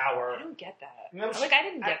get power. I don't get that. No, I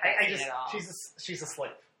didn't get that scene just, at all. She's a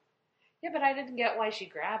slave. Yeah, but I didn't get why she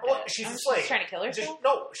grabbed Well, it. she's Oh, a slave. She's trying to kill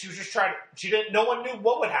herself? She was just trying to. She didn't. No one knew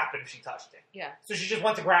what would happen if she touched it. Yeah. So she just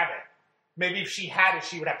went to grab it. Maybe if she had it,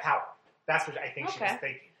 she would have power. That's what I think she was Okay.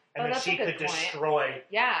 thinking, Oh, and then that's a she good could point. destroy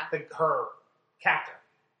Yeah. her captor.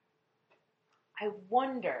 I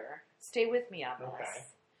wonder, stay with me on this. Okay.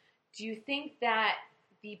 Do you think that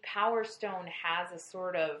the Power Stone has a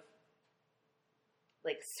sort of,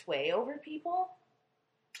 like, sway over people?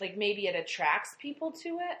 Like, maybe it attracts people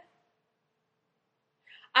to it?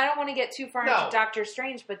 I don't want to get too far No. into Doctor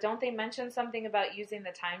Strange, but don't they mention something about using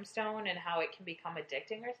the Time Stone and how it can become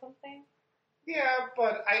addicting or something? Yeah,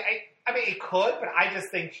 but I mean, it could, but I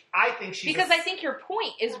think she's Because I think your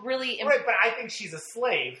point is really... right, but I think she's a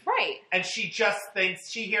slave. Right. And she just thinks,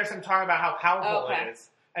 she hears him talking about how powerful Okay. it is.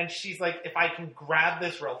 And she's like, if I can grab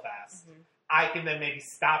this real fast, Mhm. I can then maybe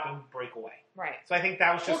stop and break away. Right. So I think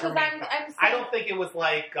that was just Well, her 'cause main I'm thought. saying- I don't think it was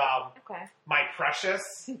like Okay. my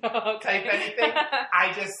precious Okay. type anything.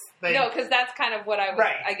 I just think... No, because that's kind of what I was,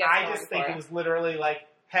 right. I guess, I going just think for. it was literally like,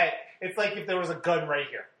 hey, it's like if there was a gun right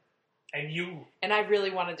here. And you... And I really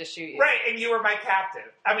wanted to shoot you. Right, and you were my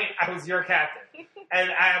captive. I mean, I was your captive.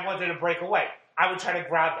 And I wanted to break away. I would try to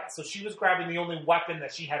grab that. So she was grabbing the only weapon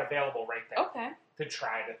that she had available right there. Okay. To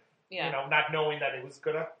try to, Yeah. not knowing that it was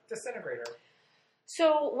going to disintegrate her.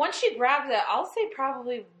 So once she grabbed it, I'll say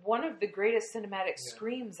probably one of the greatest cinematic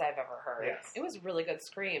screams I've ever heard. Yes. It was a really good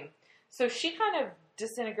scream. So she kind of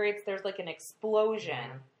disintegrates. There's like an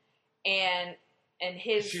explosion, and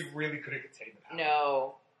his She really couldn't contain the power.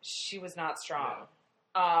 no, she was not strong.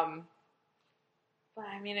 But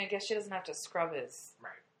I mean, I guess she doesn't have to scrub his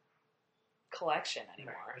Right. collection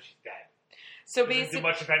anymore. Right. She's dead. So Doesn't do basically,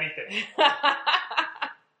 much of anything.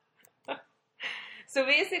 so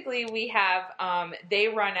basically, we have they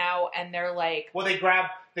run out and they're like Well, they grab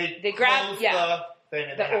grab close the thing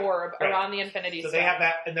and they the have- orb right. around the Infinity So Stone. they have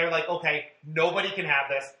that, and they're like, okay, nobody can have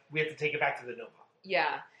this. We have to take it back to the Nova.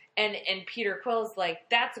 Yeah, and Peter Quill's like,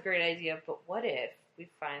 that's a great idea, but what if we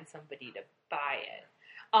find somebody to buy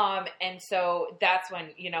it? And so that's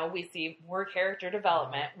when we see more character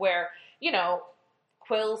development where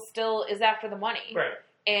Quill still is after the money, Right.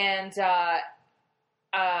 and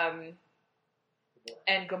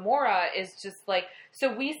Gamora is just like,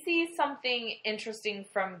 so we see something interesting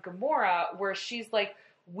from Gamora where she's like,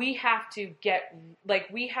 we have to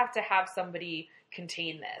have somebody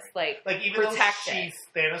contain this, like even though protect she's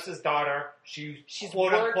it. Thanos' daughter, she's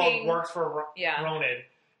quote working- unquote works for Yeah. Ronan.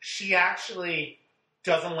 She actually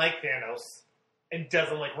doesn't like Thanos and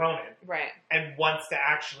doesn't like Ronan Right. and wants to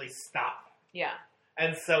actually stop them. Yeah.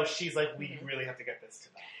 And so she's like, we really have to get this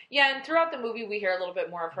to them. Yeah, and throughout the movie, we hear a little bit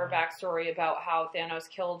more of her backstory about how Thanos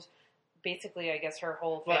killed, basically, I guess, her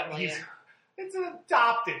whole But family. it's an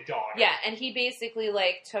adopted daughter. Yeah, and he basically,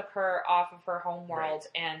 like, took her off of her home world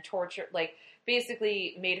and tortured, like,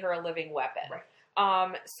 basically made her a living weapon. Right.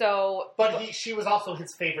 But she was also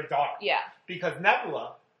his favorite daughter. Yeah. Because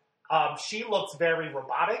Nebula, she looks very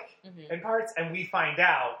robotic Mm-hmm. in parts, and we find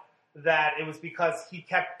out that it was because he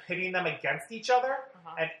kept pitting them against each other,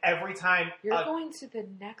 and every time... You're going to the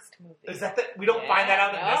next movie. Is that we don't find that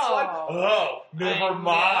out in this one? Oh, never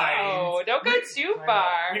mind. Oh, don't go too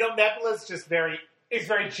far. We know Nebula's just is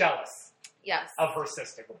very jealous Yes. of her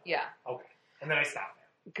sister. Yeah. Okay. And then I stopped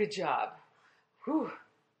there. Good job. Whew.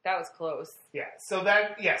 That was close. Yeah. So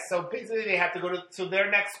basically they have to go to, so their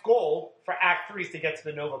next goal for Act 3 is to get to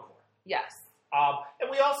the Nova Corps. Yes. And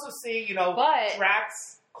we also see, But-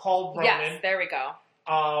 Drax called Ronan. Yes, there we go.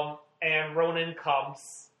 And Ronan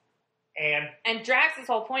comes, And Drax's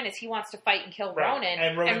whole point is he wants to fight and kill Ronan.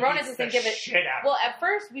 And Ronan beats doesn't the give it. shit out of Well, him. at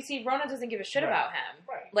first we see Ronan doesn't give a shit Right. about him.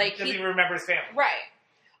 Right. Like Because he remembers family.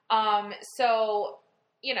 Right. So,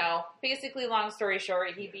 basically, long story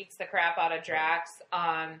short, he beats the crap out of Drax.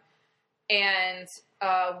 And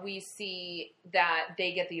we see that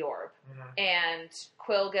they get the orb. Mhm. And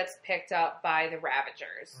Quill gets picked up by the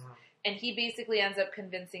Ravagers. Mhm. And he basically ends up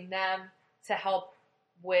convincing them to help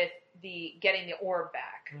with getting the orb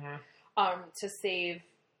back. Mhm. To save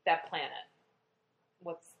that planet.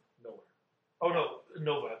 What's... Nowhere. Oh, no.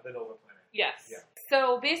 Nova. The Nova planet. Yes. Yeah.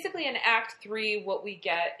 So basically in Act 3, what we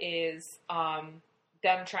get is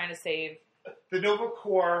them trying to save... The Nova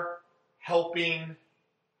Corps helping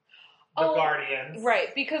the Guardians.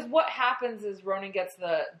 Right, because what happens is Ronan gets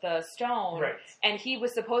the stone, Right. and he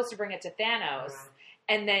was supposed to bring it to Thanos, Mhm.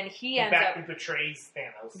 and then he ends back up... and betrays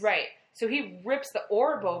Thanos. Right. So he rips the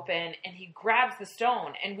orb open, and he grabs the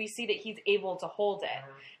stone, and we see that he's able to hold it.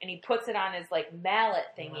 Mhm. And he puts it on his, like, mallet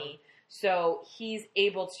thingy, so he's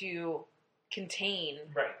able to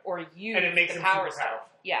contain Right. or use And it makes the him power super stuff. powerful.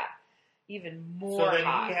 Yeah. Even more So then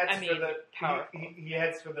hot. he heads for the powerful. he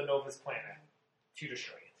heads for the Nova's planet to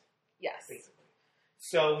destroy it, Yes. basically.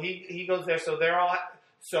 So he goes there. So they're all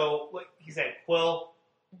like he said, Quill,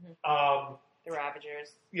 The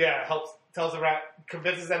Ravagers.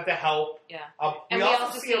 convinces them to help. Yeah. We And we also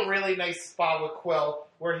also see see- a really nice spot with Quill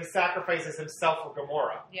where he sacrifices himself for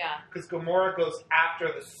Gamora Yeah. because Gamora goes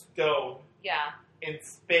after the stone Yeah. in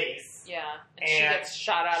space. Yeah. And she And gets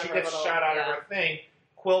shot out She of her gets little... shot out yeah. of her thing.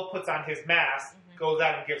 Quill puts on his mask, Mhm. goes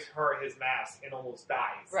out and gives her his mask, and almost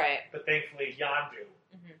dies. Right. But thankfully, Yondu.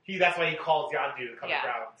 Mhm. That's why he calls Yondu to come Yeah. and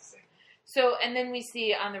grab him to sing. So, and then we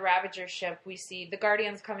see on the Ravager ship, we see the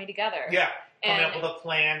Guardians coming together. Yeah, coming And- up with a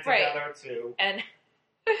plan right. together too. And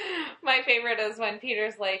my favorite is when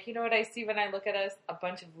Peter's like, you know what I see when I look at us? A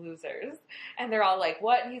bunch of losers. And they're all like,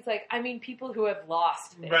 what? And he's like, I mean people who have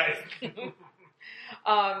lost things. Right.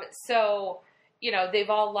 So, they've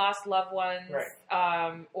all lost loved ones,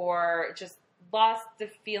 Right. or just lost the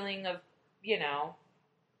feeling of, I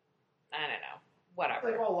don't know,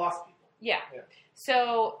 whatever. They've all lost people. Yeah. Yeah.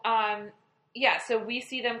 So, so we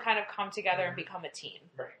see them kind of come together and become a team.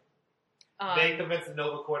 Right. They convince the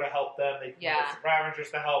Nova Corps to help them. They convince Yeah. the Ravagers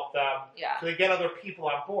to help them. Yeah. So they get other people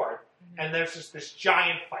on board, Mhm. and there's just this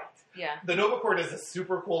giant fight. Yeah. The Nova Corps does a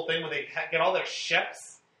super cool thing where they get all their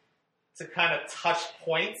ships to kind of touch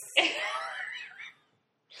points.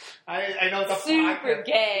 I know it's a Super podcast,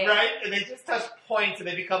 gay. right? And they just touch points, and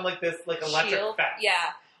they become like this, like electric Shield. fence.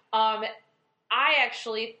 Yeah.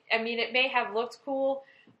 It may have looked cool.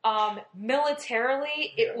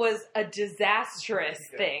 Militarily, Yes. it was a disastrous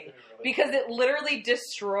Yeah, thing really. because it literally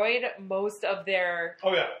destroyed most of their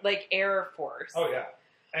Oh yeah, air force. oh yeah,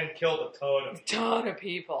 and killed a ton of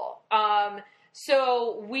people.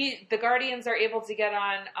 So the Guardians are able to get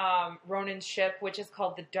on Ronan's ship, which is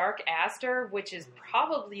called the Dark Aster, which is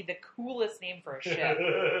probably the coolest name for a ship.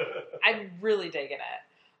 I'm really digging it.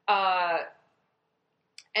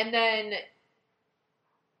 And then,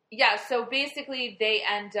 so basically they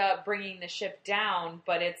end up bringing the ship down,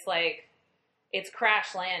 but it's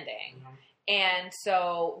crash landing. Mhm. And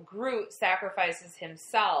so Groot sacrifices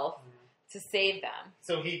himself to save them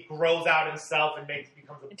So he grows out himself and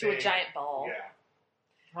becomes into a giant ball. Yeah.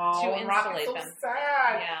 Oh, To Rocket's insulate so them.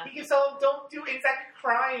 sad. Yeah. He keeps telling him, "Don't do it." He's like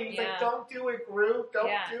crying. He's Yeah. like, "Don't do it, Groot. Don't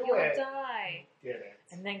do You'll it." die. Did it.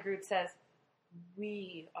 And then Groot says,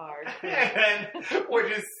 "We are Groot." And,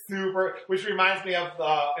 which reminds me of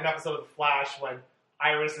an episode of Flash when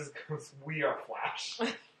Iris goes, "We are Flash,"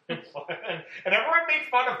 and everyone made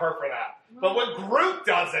fun of her for that. But when Groot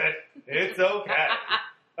does it, it's okay.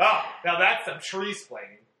 Oh, now that's some tree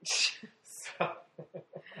splaining. So,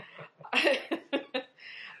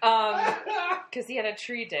 Because he had a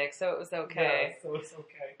tree dick, so it was okay. Yeah, so it's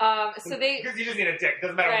okay. So they... Because you just need a dick.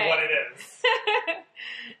 Doesn't matter what it is.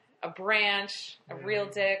 A branch, a real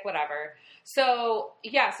dick, whatever. So,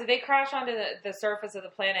 yeah, so they crash onto the surface of the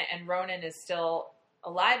planet, and Ronan is still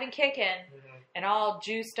alive and kicking, and all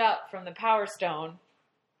juiced up from the Power Stone.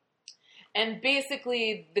 And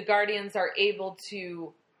basically, the Guardians are able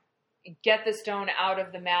to get the stone out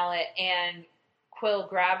of the mallet, and Quill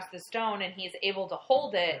grabs the stone, and he's able to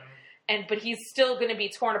hold it, but he's still going to be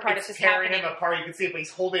torn apart. It's just tearing happening. him apart. You can see it, but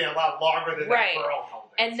he's holding it a lot longer than that girl held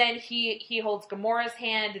it. And then he holds Gamora's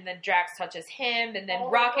hand, and then Drax touches him, and then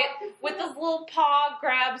Rocket, with his little paw,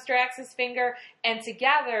 grabs Drax's finger, and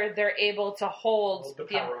together they're able to hold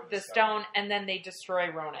the stone, and then they destroy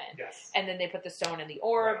Ronan. Yes. And then they put the stone in the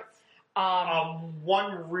orb. Right.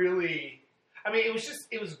 One really... I mean,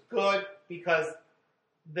 it was good because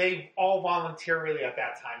they all voluntarily at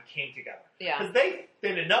that time came together. Yeah. Because they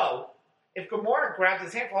didn't know. If Gamora grabbed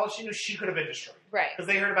his hand, for all she knew, she could have been destroyed. Right. Because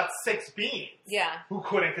they heard about 6 beings who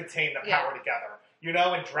couldn't contain the power together. You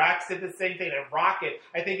know, and Drax did the same thing. And Rocket,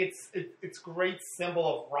 I think it's great symbol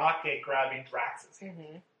of Rocket grabbing Drax's hand.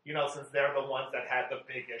 Mm-hmm. You know, since they're the ones that had the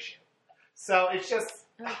big issue. So it's just...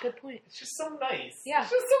 Oh, good point. It's just so nice. Yeah.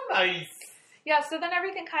 It's just so nice. Yeah, so then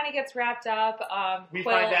everything kind of gets wrapped up. We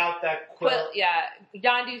find out that Quill...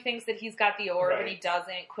 Yondu thinks that he's got the orb, and he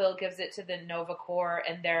doesn't. Quill gives it to the Nova Corps,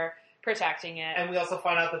 and they're protecting it. And we also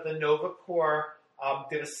find out that the Nova Corps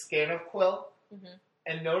did a scan of Quill,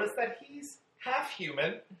 and noticed that he's half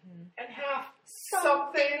human, and half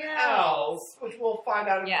something else, which we'll find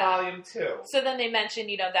out in Volume 2. So then they mention,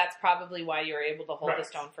 that's probably why you were able to hold the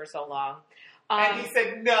stone for so long. And he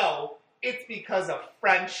said, no, it's because of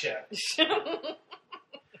friendship.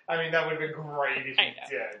 I mean, that would have been great if he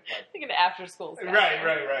did. But... Like an after-school stuff. Right.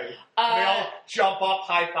 They all jump up,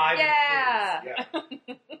 high-five. Yeah.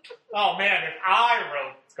 Oh, man, if I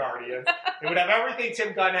wrote Guardians, it would have everything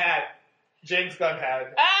Tim Gunn had. James Gunn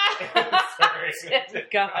had. James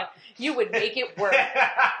Gunn. You would make it work.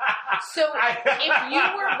 So, if you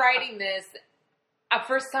were writing this...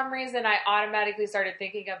 for some reason, I automatically started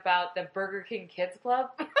thinking about the Burger King Kids Club.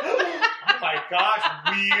 Oh my gosh,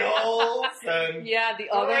 Wheels and the other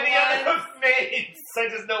ones. Other mates. I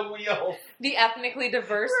just know Wheels. The ethnically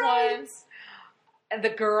diverse ones, and the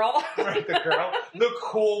girl. Right, the girl, the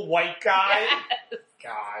cool white guy. Yes.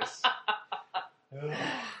 Gosh.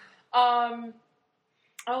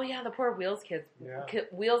 Oh yeah, the poor Wheels kid. Yeah.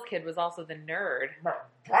 Wheels kid was also the nerd.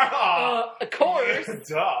 Of course.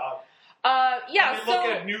 Duh. I mean, look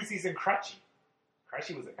at Newsies and Crutchy.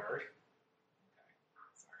 Crutchy was a nerd.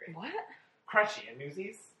 Okay, sorry. What? Crutchy and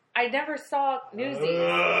Newsies? I never saw Newsies.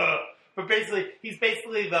 But he's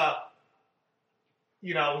basically the,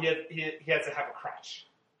 he has to have a crutch.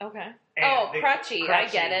 Okay. Crutchy. I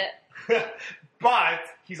get it. But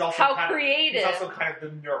he's also creative. He's also kind of the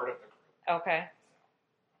nerd of the group. Okay.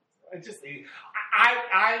 I'm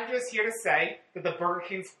just here to say that the Burger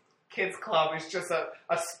King Kids Club is just a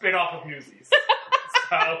spin-off of Newsies.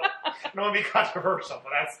 So, I don't want to be controversial,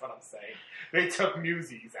 but that's what I'm saying. They took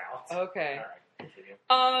Newsies out. Okay. All right,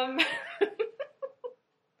 continue.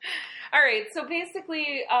 All right, so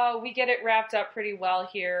basically, we get it wrapped up pretty well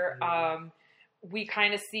here. We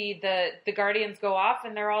kind of see the Guardians go off,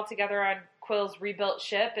 and they're all together on Quill's rebuilt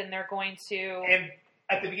ship, and they're going to... And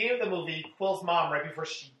at the beginning of the movie, Quill's mom, right before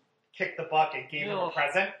she kicked the bucket, gave him a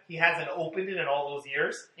present. He hasn't opened it in all those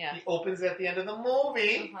years. Yeah. He opens it at the end of the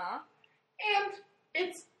movie. And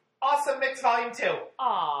it's Awesome Mix Volume 2.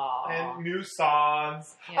 Aww. And new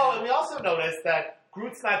songs. Yeah. Oh, and we also noticed that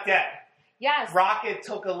Groot's not dead. Yes. Rocket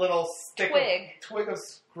took a little twig of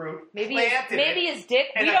Groot, maybe his dick,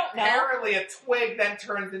 we don't know. And apparently a twig then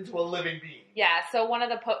turns into a living being. Yeah, so one of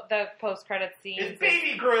the post-credits scenes is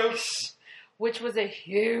Baby Groot. Which was a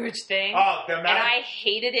huge thing. Oh, and I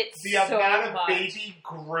hated it so much. The amount of Baby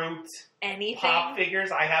Groot pop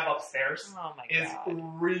figures I have upstairs is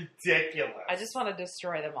ridiculous. I just want to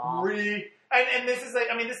destroy them all. And this is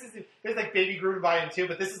like Baby Groot Volume 2,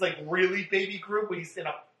 but this is like really Baby Groot when he's in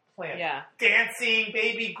a plant. Yeah. Dancing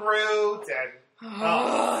Baby Groot and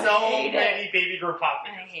so many Baby Groot pop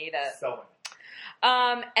figures. I hate it. So many.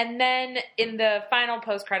 And then in the final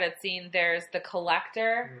post-credit scene, there's the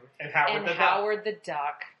Collector and Howard the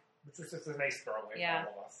Duck. This is just a nice throwaway for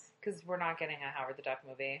all of us. Because we're not getting a Howard the Duck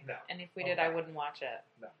movie. No. And if we did, I wouldn't watch it.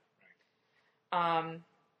 No. Right.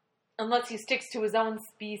 Unless he sticks to his own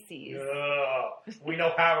species. We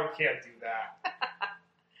know Howard can't do that.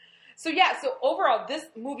 So overall, this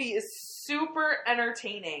movie is super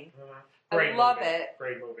entertaining. Great I love movie. it.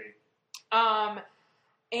 Great movie.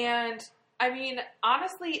 And... I mean,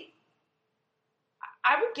 honestly,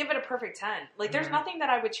 I would give it a perfect 10. Like, there's nothing that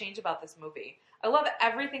I would change about this movie. I love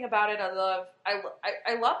everything about it. I love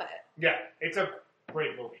it. Yeah, it's a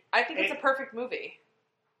great movie. I think it's a perfect movie.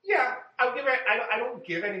 Yeah, I would give it. I don't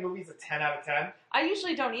give any movies a 10 out of 10. I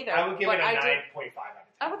usually don't either. I would give it a 9.5 out of 10.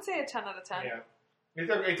 I would say a 10 out of 10. Yeah,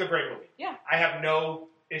 it's a great movie. Yeah, I have no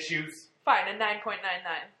issues. Fine, a 9.99.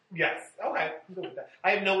 Yes, okay, I'm good with that.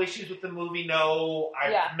 I have no issues with the movie. No,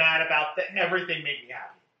 I'm mad about everything. Made me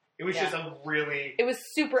happy. It was just a really. It was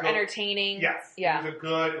super entertaining. Yes. Yeah. It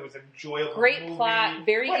was an enjoyable Great movie. plot,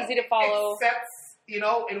 very easy to follow. Except,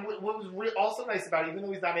 and what was also nice about it, even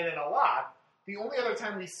though he's not in it a lot, the only other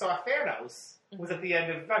time we saw Thanos was at the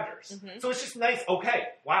end of Avengers. Mm-hmm. So it's just nice. Okay,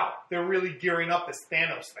 wow, they're really gearing up this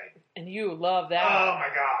Thanos thing. And you love that. Oh my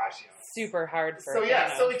gosh. Yes. Super hard for So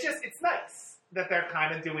Thanos. so it's nice that they're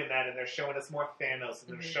kind of doing that and they're showing us more Thanos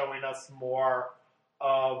and they're showing us more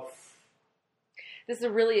of... This is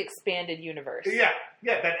a really expanded universe. Yeah,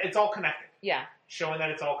 that it's all connected. Yeah. Showing that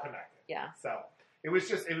it's all connected. Yeah. So, it was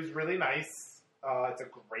really nice. It's a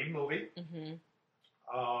great movie. Mm-hmm.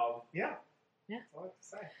 Yeah. That's all I have to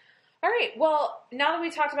say. All right. Well, now that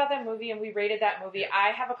we talked about that movie and we rated that movie,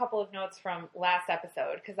 I have a couple of notes from last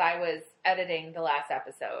episode because I was editing the last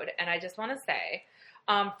episode. And I just want to say,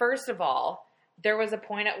 first of all, there was a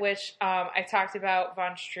point at which I talked about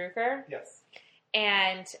Von Strucker. Yes.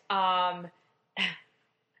 And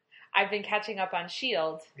I've been catching up on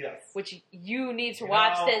S.H.I.E.L.D. Yes. Which you need to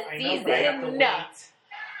watch this season. But I have to wait.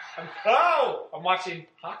 I'm watching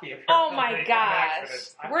hockey. Oh my gosh.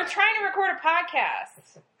 We're trying to record a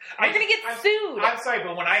podcast. We're going to get sued. I'm sorry,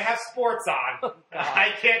 but when I have sports on,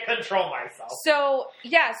 I can't control myself. So,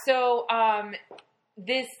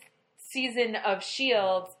 this season of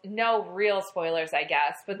S.H.I.E.L.D., no real spoilers, I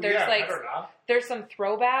guess, but there's there's some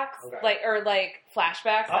throwbacks, like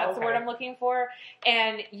flashbacks, that's the word I'm looking for,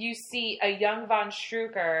 and you see a young Von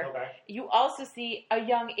Strucker. Okay. You also see a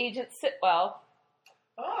young Agent Sitwell.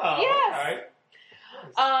 Oh, yes. Okay.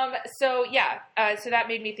 Nice. So that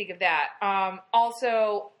made me think of that.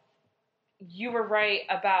 Also, you were right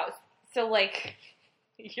about,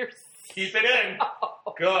 you're... Keep it in.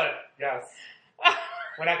 Good, yes.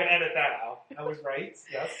 We're not going to edit that out. I was right,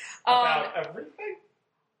 yes. About everything?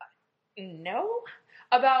 No.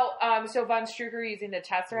 About, so Von Strucker using the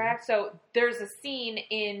Tesseract. Mm-hmm. So there's a scene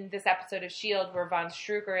in this episode of S.H.I.E.L.D. where Von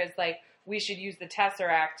Strucker is like, we should use the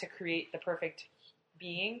Tesseract to create the perfect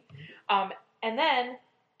being. And then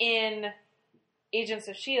in Agents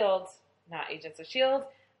of S.H.I.E.L.D., not Agents of S.H.I.E.L.D.,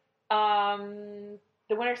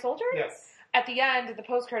 The Winter Soldier? Yes. At the end of the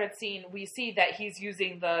post-credit scene, we see that he's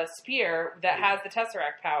using the spear that has the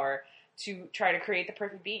Tesseract power to try to create the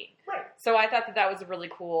perfect being. Right. So I thought that was a really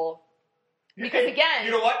cool... Because again...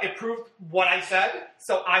 You know what? It proved what I said,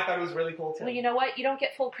 so I thought it was really cool too. Well, you know what? You don't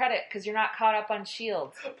get full credit because you're not caught up on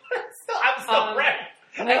S.H.I.E.L.D. But I'm still right.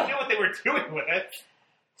 I knew what they were doing with it.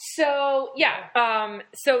 So,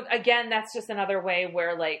 so again, that's just another way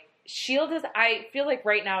where, S.H.I.E.L.D. is... I feel like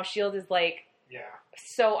right now, S.H.I.E.L.D. is Yeah.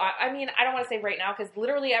 So, I don't want to say right now, because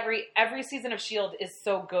literally every season of S.H.I.E.L.D. is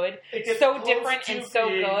so good, It's so different, and so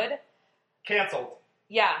good. Canceled.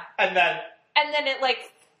 Yeah. And then it,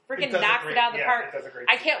 freaking knocks it out of the park. It does a great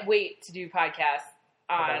I can't wait to do podcasts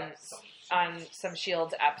on some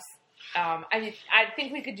S.H.I.E.L.D. eps. I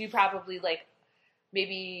think we could do probably,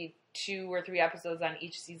 maybe 2 or 3 episodes on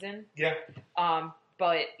each season. Yeah.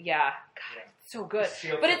 But, God, so good.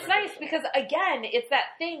 But it's nice because, again, it's that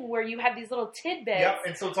thing where you have these little tidbits. Yep,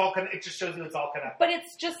 and so it just shows you it's all connected. But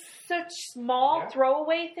it's just such small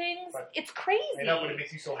throwaway things. But it's crazy. I know, but it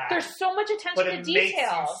makes you so happy. There's so much attention to detail. Makes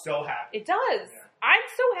you so happy. It does. Yeah. I'm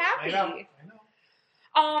so happy.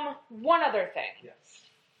 I know. One other thing. Yes.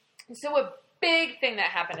 So a big thing that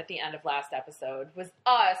happened at the end of last episode was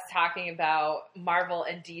us talking about Marvel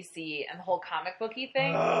and DC and the whole comic booky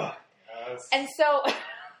thing. Yes. And so...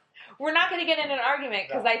 We're not going to get in an argument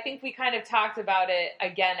because I think we kind of talked about it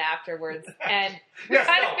again afterwards, and we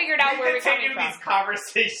figured out where we're coming from. Continue these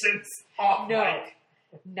conversations off mic.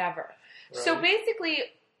 Never. Right. So basically,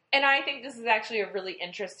 and I think this is actually a really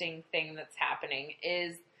interesting thing that's happening,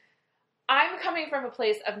 is I'm coming from a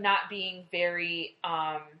place of not being very,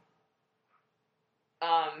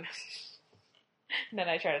 then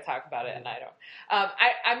I try to talk about it and I don't.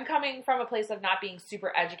 I'm coming from a place of not being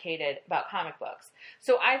super educated about comic books.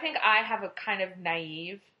 So I think I have a kind of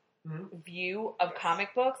naive view of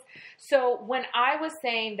comic books. So when I was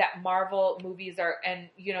saying that Marvel movies are, and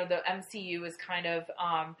the MCU is kind of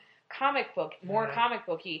comic book, more comic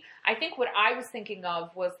booky, I think what I was thinking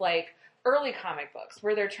of was early comic books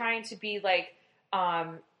where they're trying to be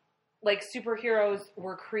like superheroes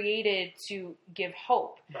were created to give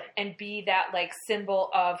hope Right. and be that like symbol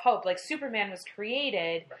of hope. Like Superman was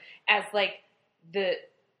created as like the,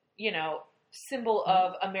 you know, symbol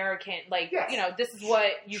of American, like, Yes. you know, this is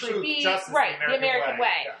what you Truth, should be. justice, Right. the American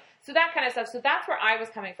way. Yeah. So that kind of stuff. So that's where I was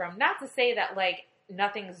coming from. Not to say that like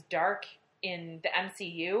nothing's dark in the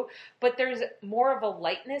MCU, but there's more of a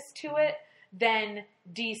lightness to it than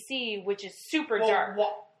DC, which is super dark.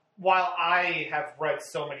 While I have read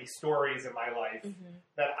so many stories in my life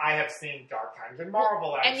that I have seen dark times in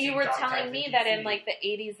Marvel, and you were telling me that in like the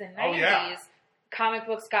 80s and 90s, comic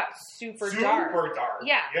books got super dark. Super dark.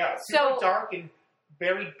 Yeah. Yeah. Super dark and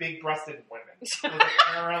very big-breasted women. It was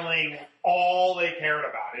apparently all they cared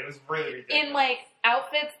about. It was really ridiculous. In like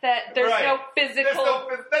outfits that there's no physical.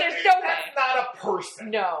 There's no way. That's not a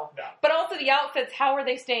person. No. But also the outfits, how are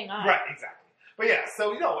they staying on? Right, exactly. But yeah,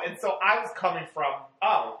 so, you know, and so I was coming from,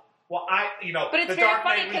 but it's The very Dark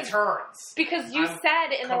funny Knight Returns. Because you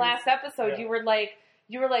said in the last episode, you were like,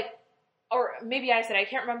 or maybe I said, I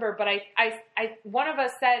can't remember, but I one of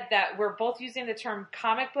us said that we're both using the term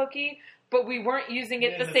comic booky, but we weren't using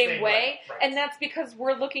it the same way. Right. And that's because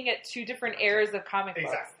we're looking at two different eras of comic books.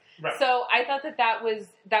 Exactly. Right. So I thought that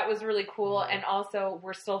was really cool, and also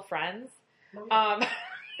we're still friends.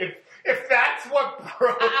 If that's what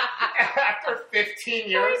broke after 15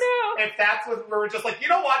 years, I know. if that's what we were just like, you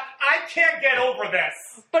know what, I can't get over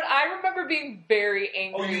this. But I remember being very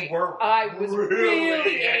angry. Oh, you were. I was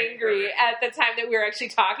really angry angry at the time that we were actually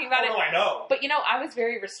talking about it. Oh, I know. But you know, I was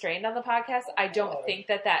very restrained on the podcast. I don't think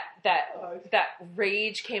that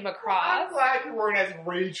rage came across. I'm glad you weren't as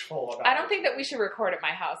rageful about it. I don't think that we should record at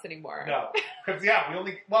my house anymore. No. Because,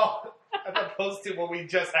 as opposed to what we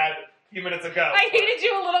just had a few minutes ago. I hated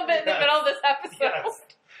you a little bit in the middle of this episode. Yes.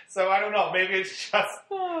 So I don't know. Maybe it's just,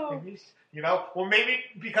 maybe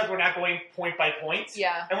because we're not going point by point.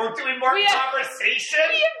 Yeah. And we're doing more conversation.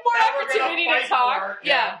 We have more opportunity to talk. More.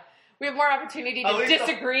 Yeah. We have more opportunity to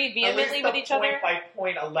disagree vehemently with each other. Point by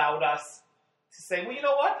point allowed us to say, well, you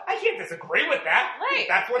know what? I can't disagree with that. Right.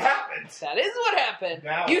 That's what happened. That is what happened.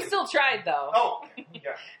 Now, you still tried, though. Oh,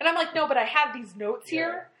 yeah. And I'm like, no, but I have these notes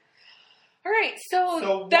here. All right,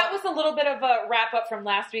 so that was a little bit of a wrap up from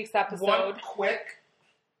last week's episode. One quick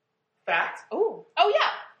fact. Oh yeah.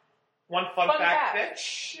 One fun fact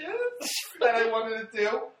bitch that I wanted to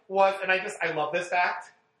do was, and I love this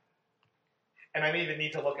fact, and I didn't even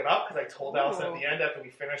need to look it up because I told Alice at the end after we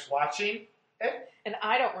finished watching it. And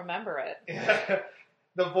I don't remember it.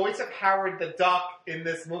 The voice of Howard the Duck in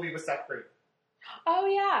this movie was Seth Green. Oh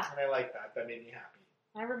yeah. And I like that. That made me happy.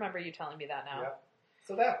 I remember you telling me that now. Yep.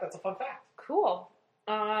 So that's a fun fact. Cool.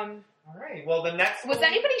 All right. Well, the next was movie...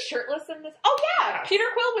 anybody shirtless in this? Oh yeah, yes. Peter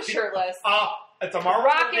Quill was shirtless. It's a Marvel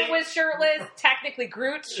Rocket movie. was shirtless. Technically,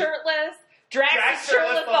 Groot's shirtless. Drax is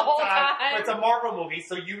shirtless the whole time. But it's a Marvel movie,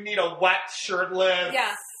 so you need a wet, shirtless.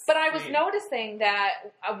 Yeah. But I was noticing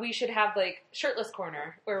that we should have like shirtless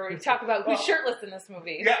corner where we talk about who's shirtless in this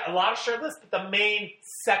movie. Yeah, a lot of shirtless, but the main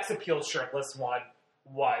sex appeal shirtless one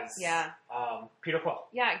was Peter Quill.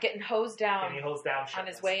 Yeah, getting hosed down. Shirtless. On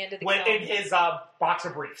his way into the film. In his boxer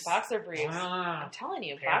briefs. Boxer briefs. I'm telling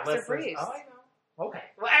you, boxer briefs. Oh, I know. Okay.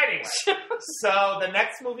 Well, anyway. So the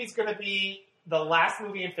next movie's going to be the last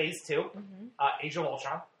movie in Phase 2, Age of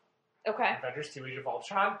Ultron. Okay. Avengers 2, Age of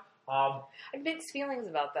Ultron. I have mixed feelings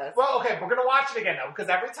about this. Well, okay, we're going to watch it again, though, because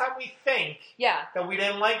every time we think that we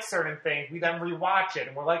didn't like certain things, we then rewatch it,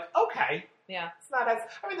 and we're like, okay. Yeah. It's not as...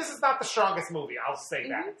 I mean, this is not the strongest movie, I'll say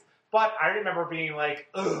that. But I remember being like,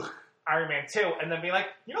 ugh, Iron Man 2, and then being like,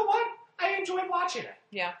 you know what? I enjoyed watching it.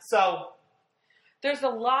 Yeah. So... There's a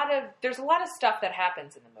lot of stuff that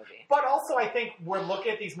happens in the movie. But also, I think we're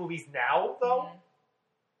looking at these movies now, though,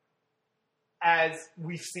 as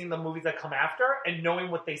we've seen the movies that come after, and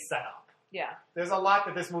knowing what they set up. Yeah. There's a lot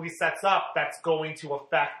that this movie sets up that's going to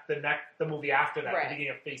affect the movie after that, the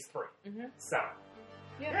beginning of Phase 3. So...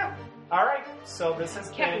 Yeah. All right. So this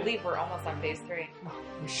has Can't believe we're almost on Phase 3.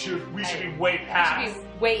 We should be way past. We should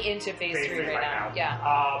be way into Phase 3 right now.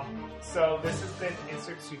 Yeah. So this has been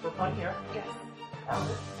Insert Super Fun here. Yes.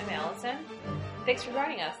 I'm Allison. Thanks for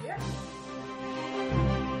joining us. Yeah.